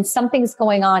that when something's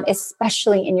going on,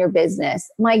 especially in your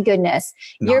business, my goodness,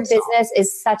 your business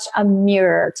is such a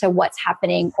mirror to what's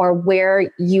happening or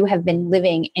where you have been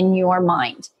living in your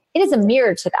mind. It is a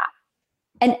mirror to that.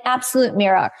 An absolute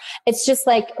mirror. It's just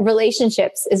like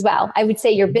relationships as well. I would say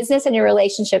your business and your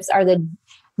relationships are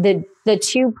the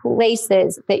two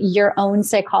places that your own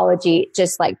psychology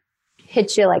just like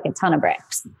hits you like a ton of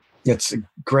bricks. It's a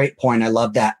great point. I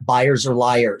love that. Buyers are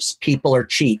liars. People are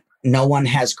cheap. no one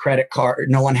has credit card,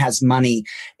 no one has money.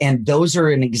 And those are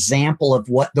an example of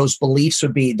what those beliefs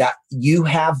would be, that you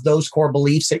have those core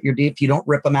beliefs that if you don't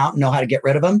rip them out and know how to get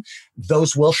rid of them,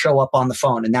 those will show up on the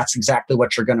phone. And that's exactly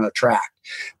what you're going to attract.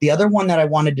 The other one that I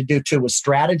wanted to do too was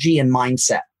strategy and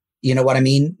mindset. You know what I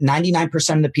mean?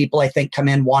 99% of the people I think come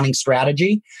in wanting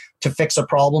strategy to fix a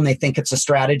problem. They think it's a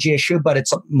strategy issue, but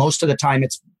most of the time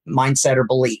it's mindset or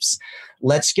beliefs.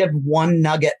 Let's give one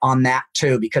nugget on that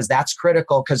too, because that's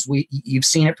critical, because you've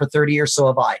seen it for 30 years, so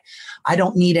have I. I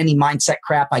don't need any mindset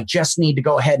crap. I just need to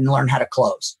go ahead and learn how to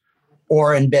close.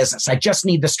 Or in business, I just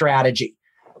need the strategy.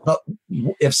 But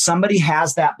if somebody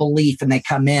has that belief and they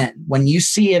come in, when you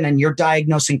see it and you're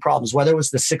diagnosing problems, whether it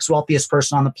was the sixth wealthiest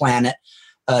person on the planet,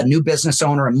 a new business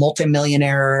owner, a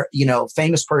multimillionaire,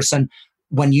 famous person,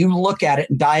 when you look at it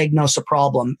and diagnose a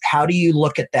problem, how do you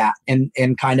look at that and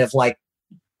kind of like,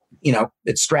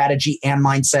 it's strategy and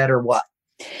mindset, or what?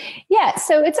 Yeah.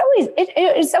 So it's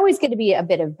always going to be a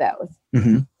bit of both.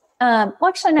 Mm-hmm. Well,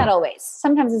 actually not always.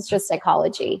 Sometimes it's just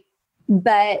psychology,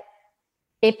 but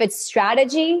if it's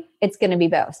strategy, it's going to be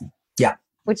both. Yeah.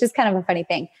 Which is kind of a funny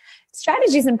thing.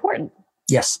 Strategy is important.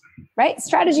 Yes. Right?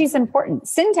 Strategy is important.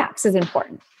 Syntax is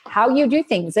important. How you do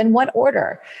things, in what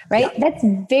order, right? Yeah. That's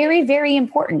very, very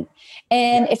important.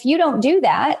 And if you don't do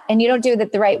that and you don't do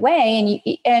it the right way,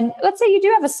 and let's say you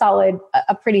do have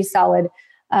a pretty solid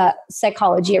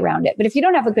psychology around it, but if you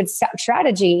don't have a good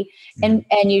strategy and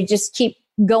you just keep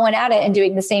going at it and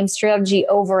doing the same strategy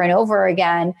over and over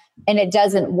again, and it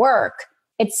doesn't work,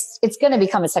 it's going to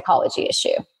become a psychology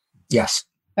issue. Yes.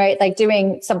 Right? Like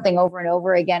doing something over and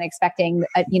over again, expecting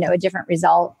a different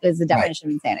result is the definition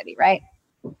of insanity, right?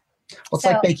 Well, it's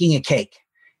like baking a cake.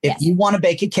 If you want to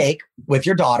bake a cake with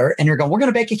your daughter and you're going, we're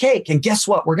going to bake a cake. And guess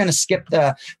what? We're going to skip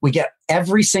we get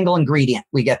every single ingredient.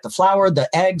 We get the flour, the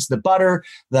eggs, the butter,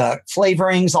 the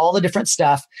flavorings, all the different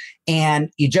stuff.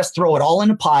 And you just throw it all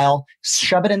in a pile,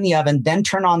 shove it in the oven, then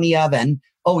turn on the oven.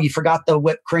 Oh, you forgot the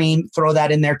whipped cream. Throw that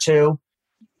in there too.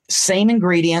 Same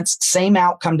ingredients, same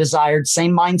outcome desired,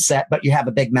 same mindset, but you have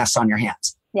a big mess on your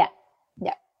hands. Yeah.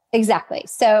 Yeah, exactly.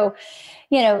 So,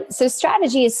 so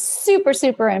strategy is super,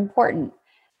 super important.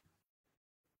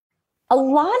 A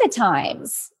lot of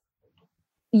times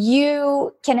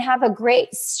you can have a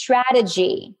great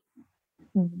strategy,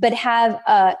 but have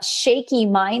a shaky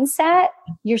mindset,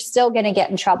 you're still going to get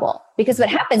in trouble. Because what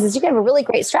happens is you can have a really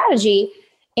great strategy,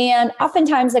 and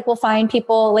oftentimes we'll find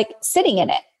people sitting in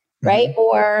it, right? Mm-hmm.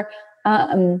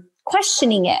 Or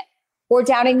questioning it, or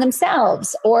doubting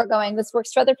themselves, or going, this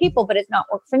works for other people, but it's not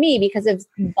worked for me because of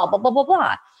blah, blah, blah, blah,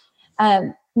 blah.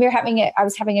 I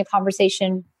was having a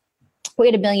conversation. We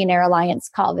had a Millionaire Alliance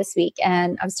call this week,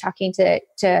 and I was talking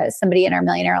to somebody in our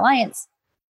Millionaire Alliance,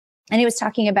 and he was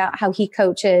talking about how he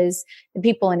coaches the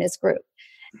people in his group.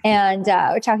 And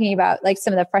we're talking about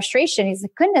some of the frustration. He's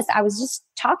like, goodness, I was just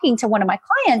talking to one of my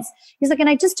clients. He's like, and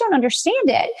I just don't understand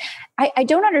it. I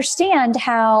don't understand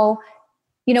how,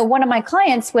 one of my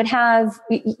clients would have,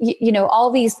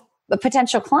 all these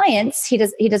potential clients. He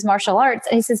does martial arts.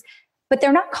 And he says, but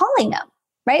they're not calling them,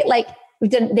 right?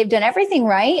 They've done everything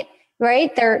right.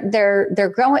 Right.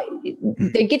 They're growing.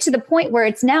 They get to the point where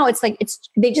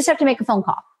they just have to make a phone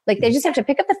call. They just have to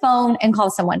pick up the phone and call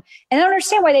someone. And I don't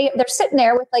understand why they're sitting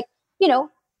there with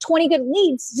 20 good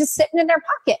leads just sitting in their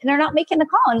pocket, and they're not making the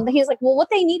call. And he's like, well,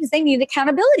 what they need is they need an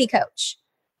accountability coach.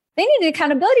 They need an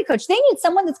accountability coach. They need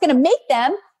someone that's going to make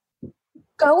them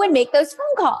go and make those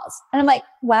phone calls. And I'm like,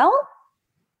 well,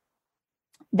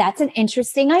 that's an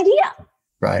interesting idea.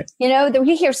 Right.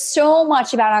 We hear so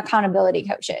much about accountability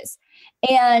coaches,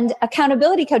 and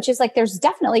accountability coaches, there's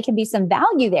definitely can be some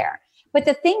value there. But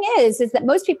the thing is that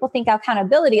most people think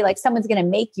accountability, someone's going to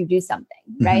make you do something,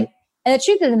 right? Mm-hmm. And the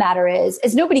truth of the matter is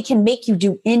nobody can make you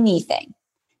do anything.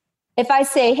 If I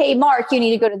say, hey, Mark, you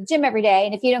need to go to the gym every day,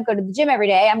 and if you don't go to the gym every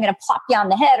day, I'm going to plop you on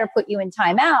the head or put you in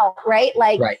timeout, right?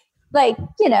 Right.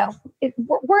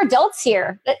 We're adults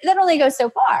here. That only goes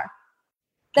so far.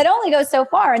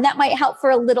 And that might help for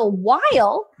a little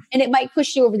while, and it might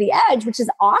push you over the edge, which is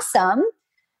awesome,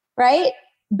 right?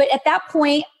 But at that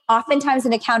point, oftentimes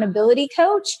an accountability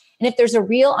coach, and if there's a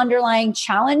real underlying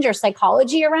challenge or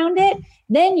psychology around it,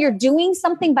 then you're doing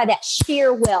something by that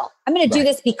sheer will. I'm going to do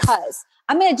this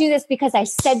because I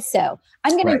said so.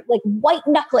 I'm going to white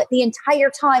knuckle it the entire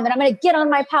time, and I'm going to get on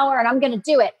my power, and I'm going to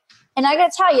do it. And I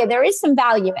got to tell you, there is some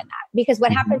value in that, because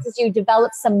what happens is you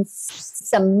develop some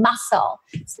muscle,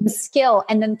 some skill.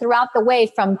 And then throughout the way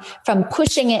from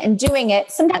pushing it and doing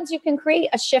it, sometimes you can create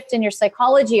a shift in your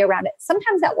psychology around it.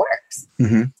 Sometimes that works.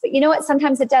 Mm-hmm. But you know what?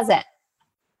 Sometimes it doesn't.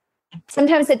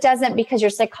 Sometimes it doesn't, because your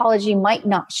psychology might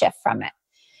not shift from it.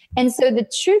 And so the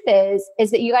truth is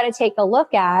that you got to take a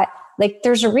look at, like,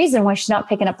 there's a reason why she's not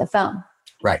picking up the phone.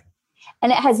 Right.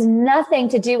 And it has nothing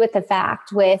to do with the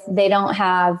fact with they don't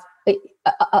have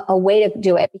a way to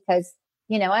do it, because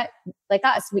you know what, like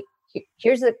us,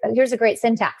 here's a great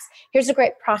syntax. Here's a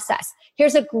great process.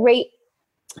 Here's a great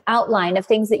outline of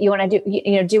things that you want to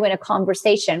do, do in a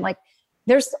conversation. Like,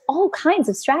 there's all kinds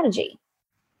of strategy.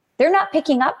 They're not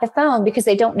picking up the phone because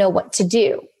they don't know what to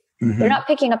do. Mm-hmm. They're not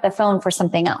picking up the phone for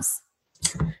something else.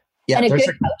 Yeah, and a good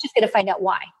coach is going to find out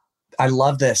why. I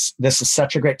love this. This is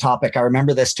such a great topic. I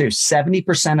remember this too.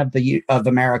 70% of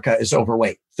America is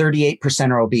overweight. 38%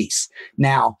 are obese.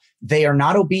 Now, they are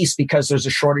not obese because there's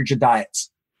a shortage of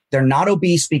diets. They're not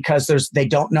obese because they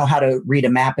don't know how to read a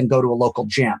map and go to a local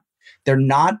gym. They're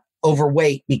not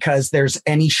overweight because there's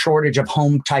any shortage of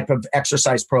home type of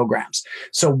exercise programs.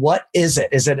 So what is it?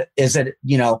 Is it,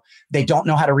 they don't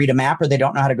know how to read a map, or they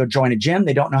don't know how to go join a gym.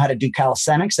 They don't know how to do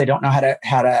calisthenics. They don't know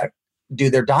how to do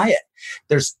their diet.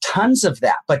 There's tons of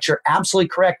that, but you're absolutely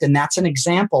correct. And that's an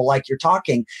example, like you're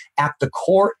talking at the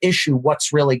core issue,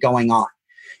 what's really going on.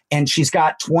 And she's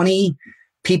got 20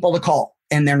 people to call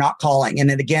and they're not calling. And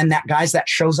then again, that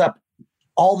shows up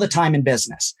all the time in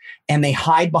business, and they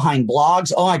hide behind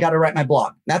blogs. Oh, I got to write my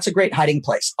blog. That's a great hiding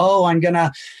place. Oh, I'm going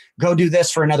to go do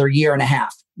this for another year and a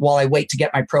half while I wait to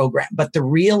get my program. But the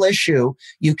real issue,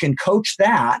 you can coach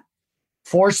that,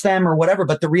 force them or whatever.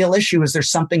 But the real issue is there's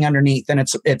something underneath. And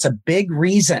it's a big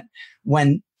reason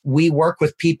when we work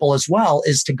with people as well,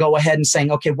 is to go ahead and saying,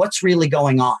 okay, what's really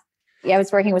going on? Yeah, I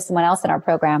was working with someone else in our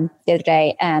program the other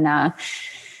day, and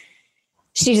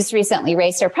she just recently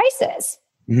raised her prices.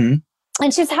 Mm-hmm.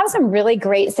 And she's having some really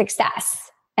great success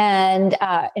and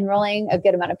enrolling a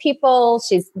good amount of people.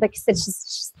 She's, like I said,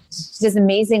 she does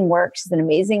amazing work. She's an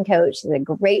amazing coach. She's a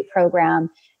great program.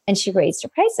 And she raised her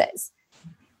prices.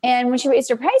 And when she raised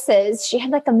her prices, she had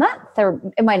like a month, or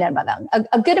it might not have been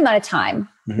a good amount of time,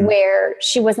 mm-hmm. where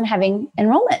she wasn't having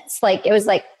enrollments. Like, it was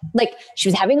like she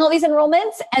was having all these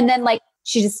enrollments, and then like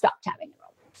she just stopped having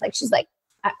enrollments. Like, she's like,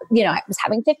 I was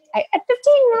having 15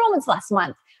 enrollments last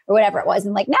month, or whatever it was.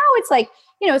 And like, now it's like,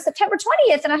 September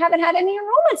 20th and I haven't had any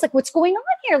enrollments. Like, what's going on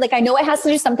here? Like, I know it has to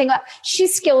do something about,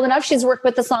 she's skilled enough. She's worked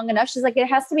with us long enough. She's like, it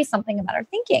has to be something about her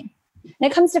thinking.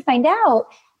 And it comes to find out,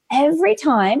 every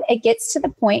time it gets to the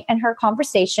point in her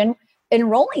conversation,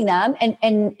 enrolling them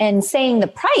and saying the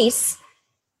price,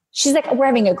 she's like, we're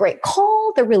having a great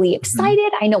call. They're really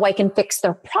excited. I know I can fix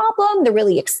their problem. They're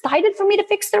really excited for me to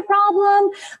fix their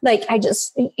problem. Like, I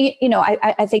just,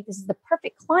 I think this is the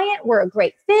perfect client. We're a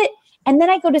great fit. And then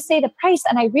I go to say the price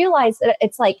and I realize that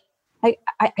it's like,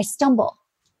 I stumble.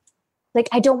 Like,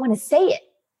 I don't want to say it.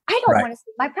 I don't want to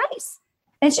say my price.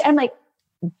 And I'm like,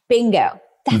 bingo.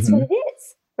 That's mm-hmm. what it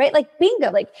is. Right? Like,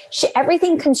 bingo. Like,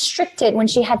 everything constricted when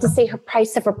she had to say her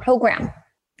price of her program.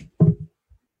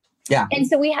 Yeah. And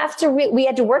so we had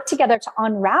to work together to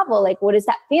unravel, like, what is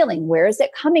that feeling? Where is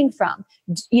it coming from?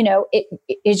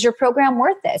 Is your program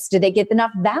worth this? Do they get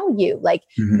enough value? Like,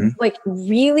 mm-hmm. like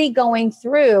really going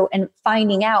through and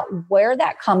finding out where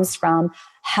that comes from.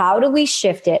 How do we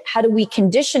shift it? How do we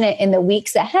condition it in the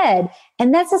weeks ahead?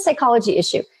 And that's a psychology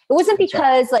issue. It wasn't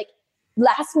because like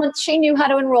last month she knew how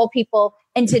to enroll people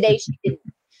and today she didn't.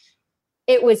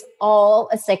 It was all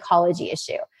a psychology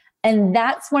issue. And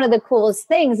that's one of the coolest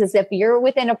things, is if you're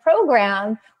within a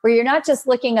program where you're not just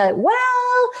looking at,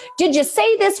 well, did you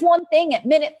say this one thing at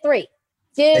minute 3?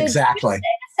 Exactly. Did you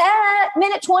say this at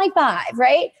minute 25,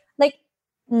 right? Like,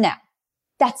 no,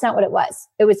 that's not what it was.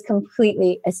 It was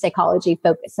completely a psychology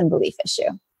focus and belief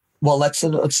issue. Well, let's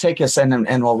take us in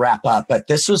and we'll wrap up. But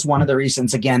this was one of the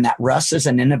reasons, again, that Russ is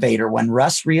an innovator. When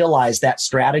Russ realized that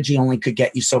strategy only could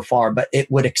get you so far, but it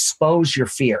would expose your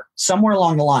fear somewhere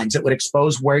along the lines. It would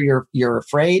expose where you're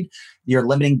afraid, your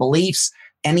limiting beliefs,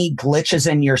 any glitches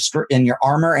in your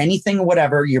armor, anything,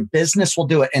 whatever. Your business will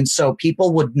do it, and so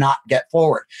people would not get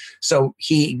forward. So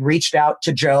he reached out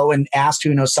to Joe and asked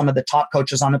who knows some of the top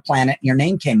coaches on the planet, and your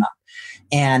name came up.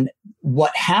 And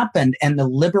what happened, and the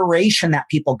liberation that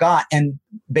people got, and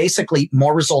basically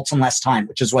more results in less time,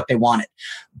 which is what they wanted.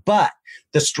 But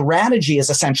the strategy is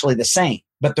essentially the same.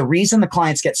 But the reason the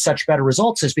clients get such better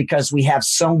results is because we have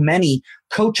so many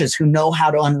coaches who know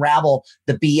how to unravel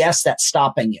the BS that's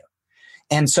stopping you.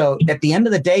 And so at the end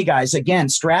of the day, guys, again,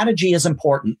 strategy is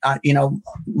important.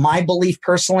 My belief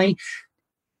personally,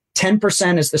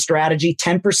 10% is the strategy,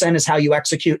 10% is how you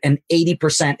execute, and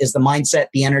 80% is the mindset,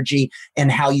 the energy,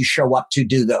 and how you show up to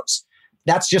do those.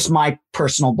 That's just my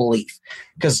personal belief,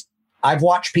 because I've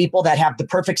watched people that have the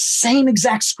perfect same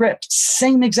exact script,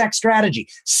 same exact strategy,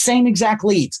 same exact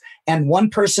leads, and one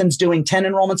person's doing 10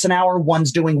 enrollments an hour,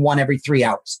 one's doing one every 3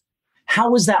 hours.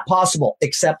 How is that possible?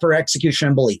 Except for execution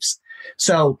and beliefs.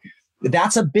 So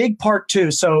that's a big part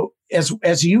too. So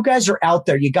as you guys are out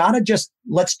there, you got to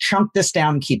let's chunk this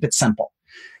down and keep it simple.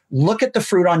 Look at the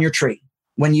fruit on your tree.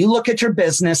 When you look at your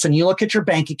business and you look at your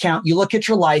bank account, you look at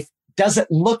your life, does it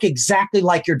look exactly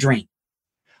like your dream?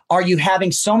 Are you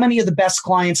having so many of the best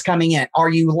clients coming in? Are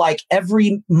you like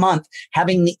every month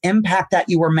having the impact that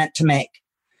you were meant to make?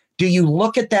 Do you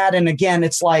look at that? And again,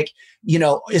 it's like,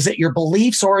 is it your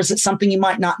beliefs or is it something you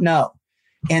might not know?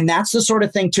 And that's the sort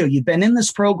of thing too. You've been in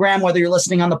this program, whether you're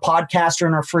listening on the podcast or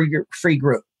in our free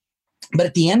group. But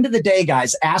at the end of the day,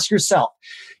 guys, ask yourself,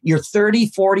 you're 30,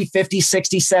 40, 50,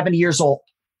 60, 70 years old.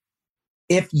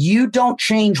 If you don't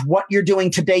change what you're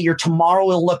doing today, your tomorrow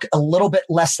will look a little bit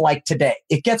less like today.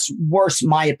 It gets worse,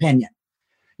 my opinion.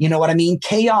 You know what I mean?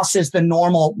 Chaos is the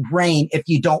normal rain if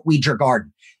you don't weed your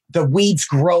garden. The weeds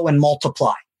grow and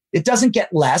multiply. It doesn't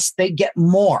get less, they get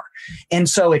more. And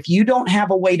so if you don't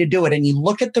have a way to do it and you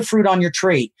look at the fruit on your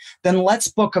tree, then let's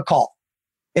book a call.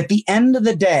 At the end of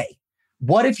the day,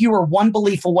 what if you were one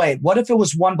belief away? What if it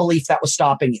was one belief that was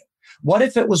stopping you? What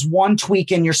if it was one tweak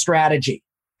in your strategy?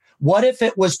 What if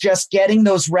it was just getting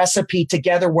those recipe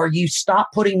together where you stop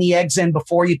putting the eggs in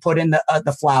before you put in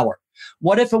the flour?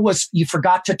 What if it was you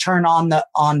forgot to turn on the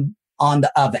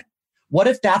oven? What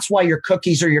if that's why your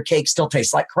cookies or your cake still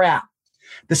taste like crap?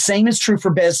 The same is true for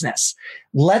business.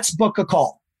 Let's book a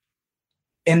call.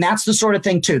 And that's the sort of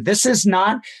thing too. This is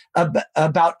not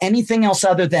about anything else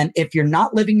other than if you're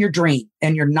not living your dream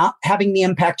and you're not having the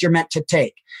impact you're meant to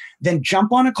take, then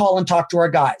jump on a call and talk to our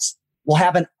guys. We'll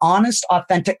have an honest,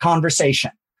 authentic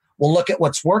conversation. We'll look at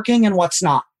what's working and what's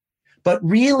not. But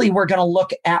really, we're going to look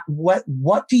at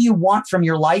what do you want from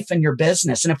your life and your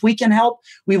business? And if we can help,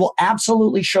 we will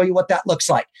absolutely show you what that looks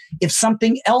like. If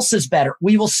something else is better,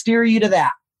 we will steer you to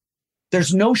that.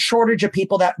 There's no shortage of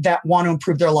people that want to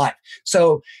improve their life.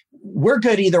 So we're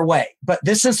good either way. But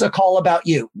this is a call about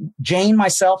you. Jane,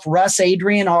 myself, Russ,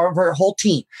 Adrian, our whole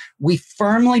team. We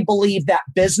firmly believe that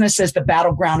business is the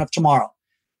battleground of tomorrow.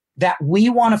 That we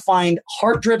want to find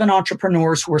heart-driven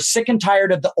entrepreneurs who are sick and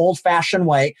tired of the old-fashioned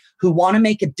way, who want to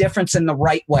make a difference in the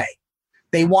right way.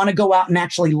 They want to go out and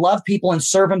actually love people and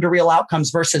serve them to real outcomes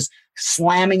versus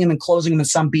slamming them and closing them in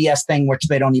some BS thing, which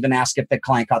they don't even ask if the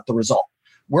client got the result.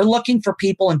 We're looking for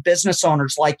people and business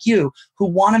owners like you who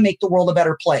want to make the world a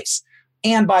better place.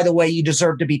 And by the way, you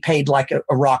deserve to be paid like a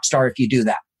rock star if you do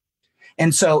that.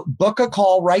 And so book a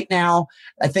call right now.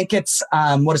 I think it's,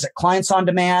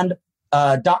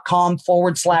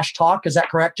 clientsondemand.com/talk. Is that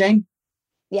correct, Jane?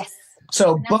 Yes.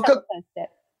 So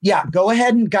go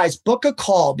ahead and guys, book a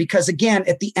call because again,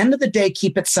 at the end of the day,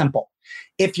 keep it simple.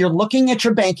 If you're looking at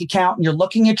your bank account and you're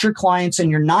looking at your clients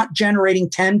and you're not generating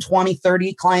 10, 20,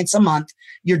 30 clients a month,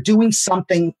 you're doing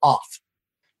something off.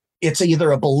 It's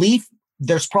either a belief.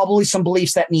 There's probably some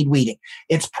beliefs that need weeding.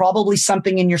 It's probably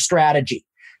something in your strategy.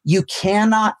 You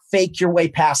cannot fake your way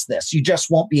past this. You just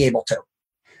won't be able to.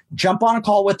 Jump on a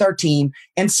call with our team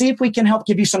and see if we can help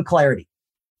give you some clarity.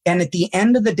 And at the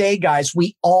end of the day, guys,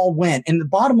 we all win. And the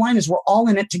bottom line is we're all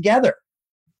in it together.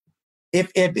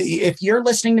 If you're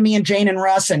listening to me and Jane and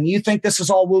Russ and you think this is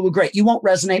all woo-woo great, you won't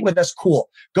resonate with us, cool.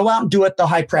 Go out and do it the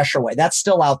high pressure way. That's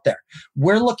still out there.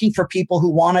 We're looking for people who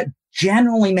want to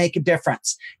genuinely make a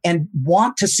difference and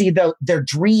want to see their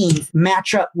dream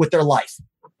match up with their life.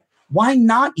 Why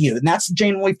not you? And that's,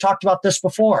 Jane, we've talked about this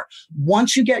before.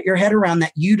 Once you get your head around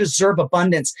that, you deserve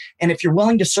abundance. And if you're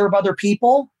willing to serve other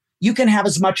people, you can have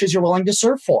as much as you're willing to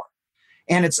serve for.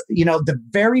 And it's, the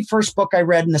very first book I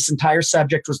read in this entire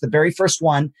subject was the very first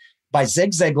one by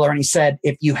Zig Ziglar. And he said,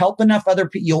 if you help enough other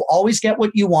people, you'll always get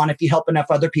what you want if you help enough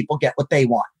other people get what they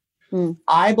want.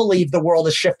 I believe the world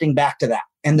is shifting back to that.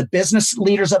 And the business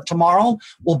leaders of tomorrow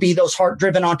will be those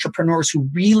heart-driven entrepreneurs who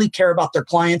really care about their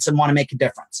clients and want to make a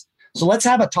difference. So let's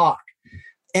have a talk.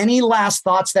 Any last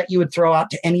thoughts that you would throw out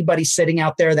to anybody sitting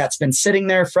out there that's been sitting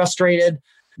there frustrated?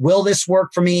 Will this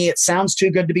work for me? It sounds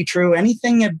too good to be true.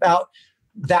 Anything about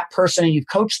that person, and you've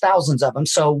coached thousands of them.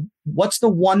 So what's the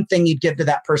one thing you'd give to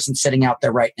that person sitting out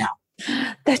there right now?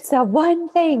 That's the one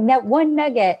thing, that one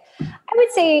nugget. I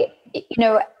would say,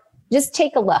 just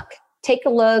take a look. Take a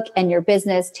look in your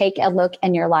business, take a look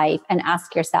in your life and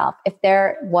ask yourself if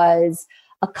there was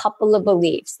a couple of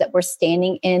beliefs that were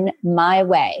standing in my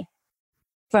way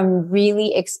from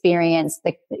really experiencing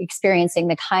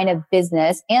the kind of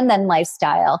business and then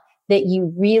lifestyle that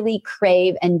you really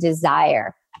crave and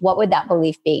desire. What would that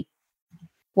belief be?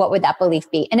 What would that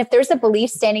belief be? And if there's a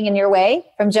belief standing in your way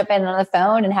from jumping on the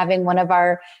phone and having one of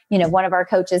our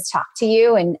coaches talk to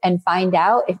you and find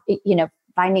out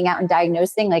finding out and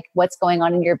diagnosing like what's going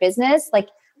on in your business, like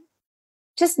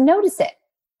just notice it.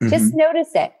 Just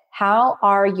notice it. How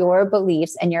are your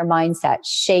beliefs and your mindset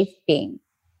shaping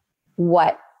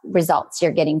what results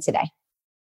you're getting today?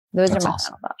 Those are my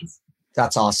final thoughts.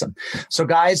 That's awesome. So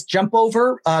guys, jump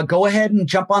over, go ahead and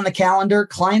jump on the calendar,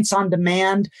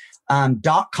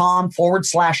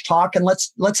 clientsondemand.com/talk. And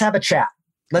let's have a chat.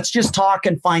 Let's just talk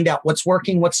and find out what's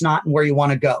working, what's not, and where you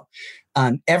want to go.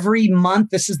 Every month,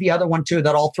 this is the other one too,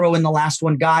 that I'll throw in the last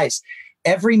one, guys.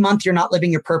 Every month you're not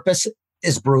living your purpose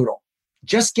is brutal.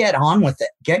 Just get on with it.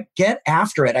 Get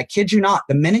after it. I kid you not.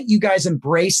 The minute you guys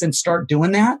embrace and start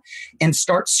doing that and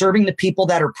start serving the people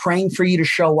that are praying for you to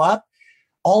show up,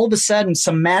 all of a sudden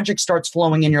some magic starts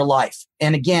flowing in your life.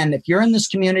 And again, if you're in this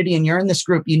community and you're in this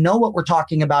group, you know what we're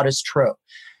talking about is true.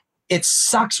 It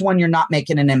sucks when you're not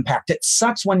making an impact. It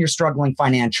sucks when you're struggling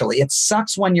financially. It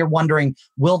sucks when you're wondering,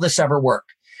 will this ever work?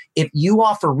 If you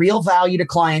offer real value to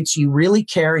clients, you really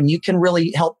care, and you can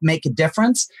really help make a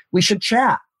difference, we should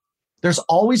chat. There's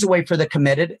always a way for the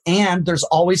committed, and there's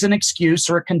always an excuse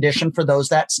or a condition for those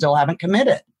that still haven't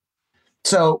committed.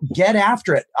 So get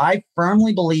after it. I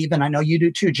firmly believe, and I know you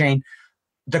do too, Jane,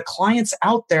 the clients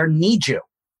out there need you.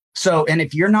 So, and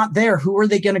if you're not there, who are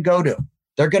they going to go to?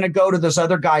 They're going to go to those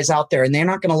other guys out there, and they're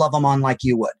not going to love them on like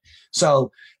you would.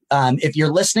 So if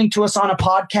you're listening to us on a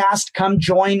podcast, come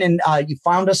join. And you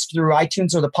found us through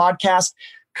iTunes or the podcast,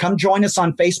 come join us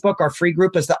on Facebook. Our free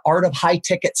group is The Art of High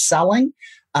Ticket Selling.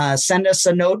 Send us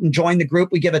a note and join the group.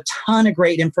 We give a ton of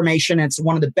great information. It's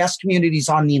one of the best communities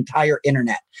on the entire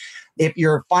internet. If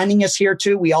you're finding us here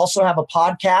too, we also have a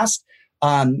podcast,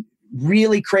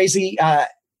 really crazy,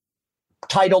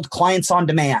 titled Clients on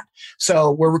Demand.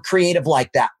 So we're creative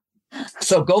like that.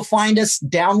 So go find us,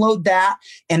 download that,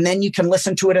 and then you can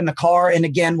listen to it in the car. And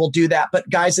again, we'll do that. But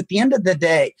guys, at the end of the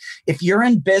day, if you're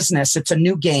in business, it's a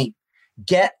new game.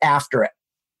 Get after it.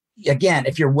 Again,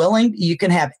 if you're willing, you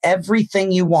can have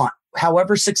everything you want,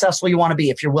 however successful you want to be,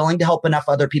 if you're willing to help enough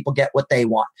other people get what they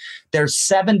want. There's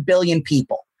 7 billion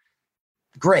people.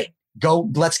 Great. Go,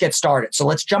 let's get started. So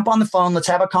let's jump on the phone. Let's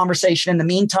have a conversation. In the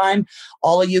meantime,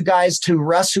 all of you guys, to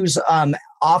Russ, who's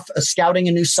off scouting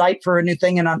a new site for a new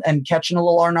thing and catching a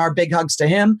little R&R, big hugs to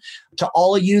him. To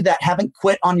all of you that haven't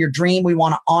quit on your dream, we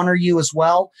want to honor you as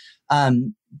well.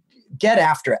 Get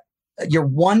after it. You're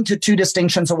 1 to 2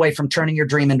 distinctions away from turning your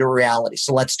dream into a reality.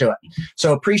 So let's do it.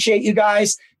 So appreciate you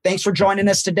guys. Thanks for joining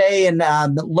us today, and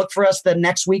look for us the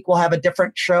next week. We'll have a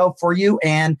different show for you,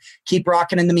 and keep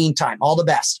rocking in the meantime. All the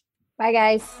best. Bye,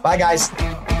 guys. Bye, guys.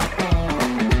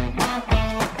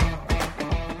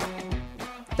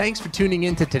 Thanks for tuning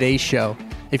in to today's show.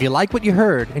 If you like what you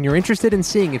heard and you're interested in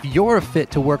seeing if you're a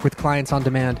fit to work with Clients on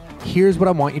Demand, here's what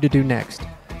I want you to do next.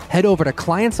 Head over to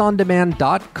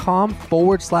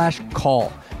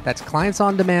clientsondemand.com/call. That's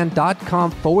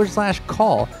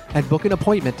clientsondemand.com/call and book an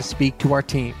appointment to speak to our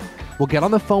team. We'll get on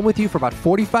the phone with you for about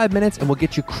 45 minutes and we'll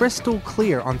get you crystal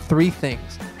clear on 3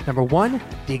 things. Number 1,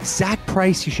 the exact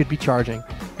price you should be charging.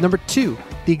 Number 2,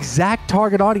 the exact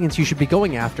target audience you should be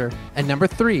going after. And number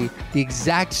 3, the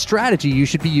exact strategy you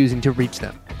should be using to reach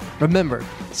them. Remember,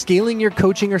 scaling your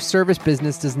coaching or service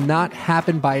business does not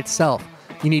happen by itself.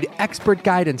 You need expert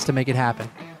guidance to make it happen.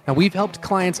 Now, we've helped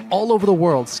clients all over the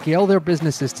world scale their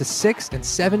businesses to 6 and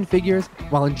 7 figures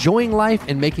while enjoying life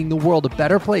and making the world a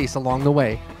better place along the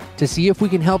way. To see if we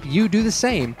can help you do the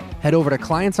same, head over to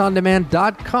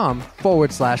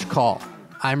clientsondemand.com/call.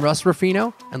 I'm Russ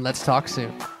Ruffino, and let's talk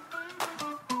soon.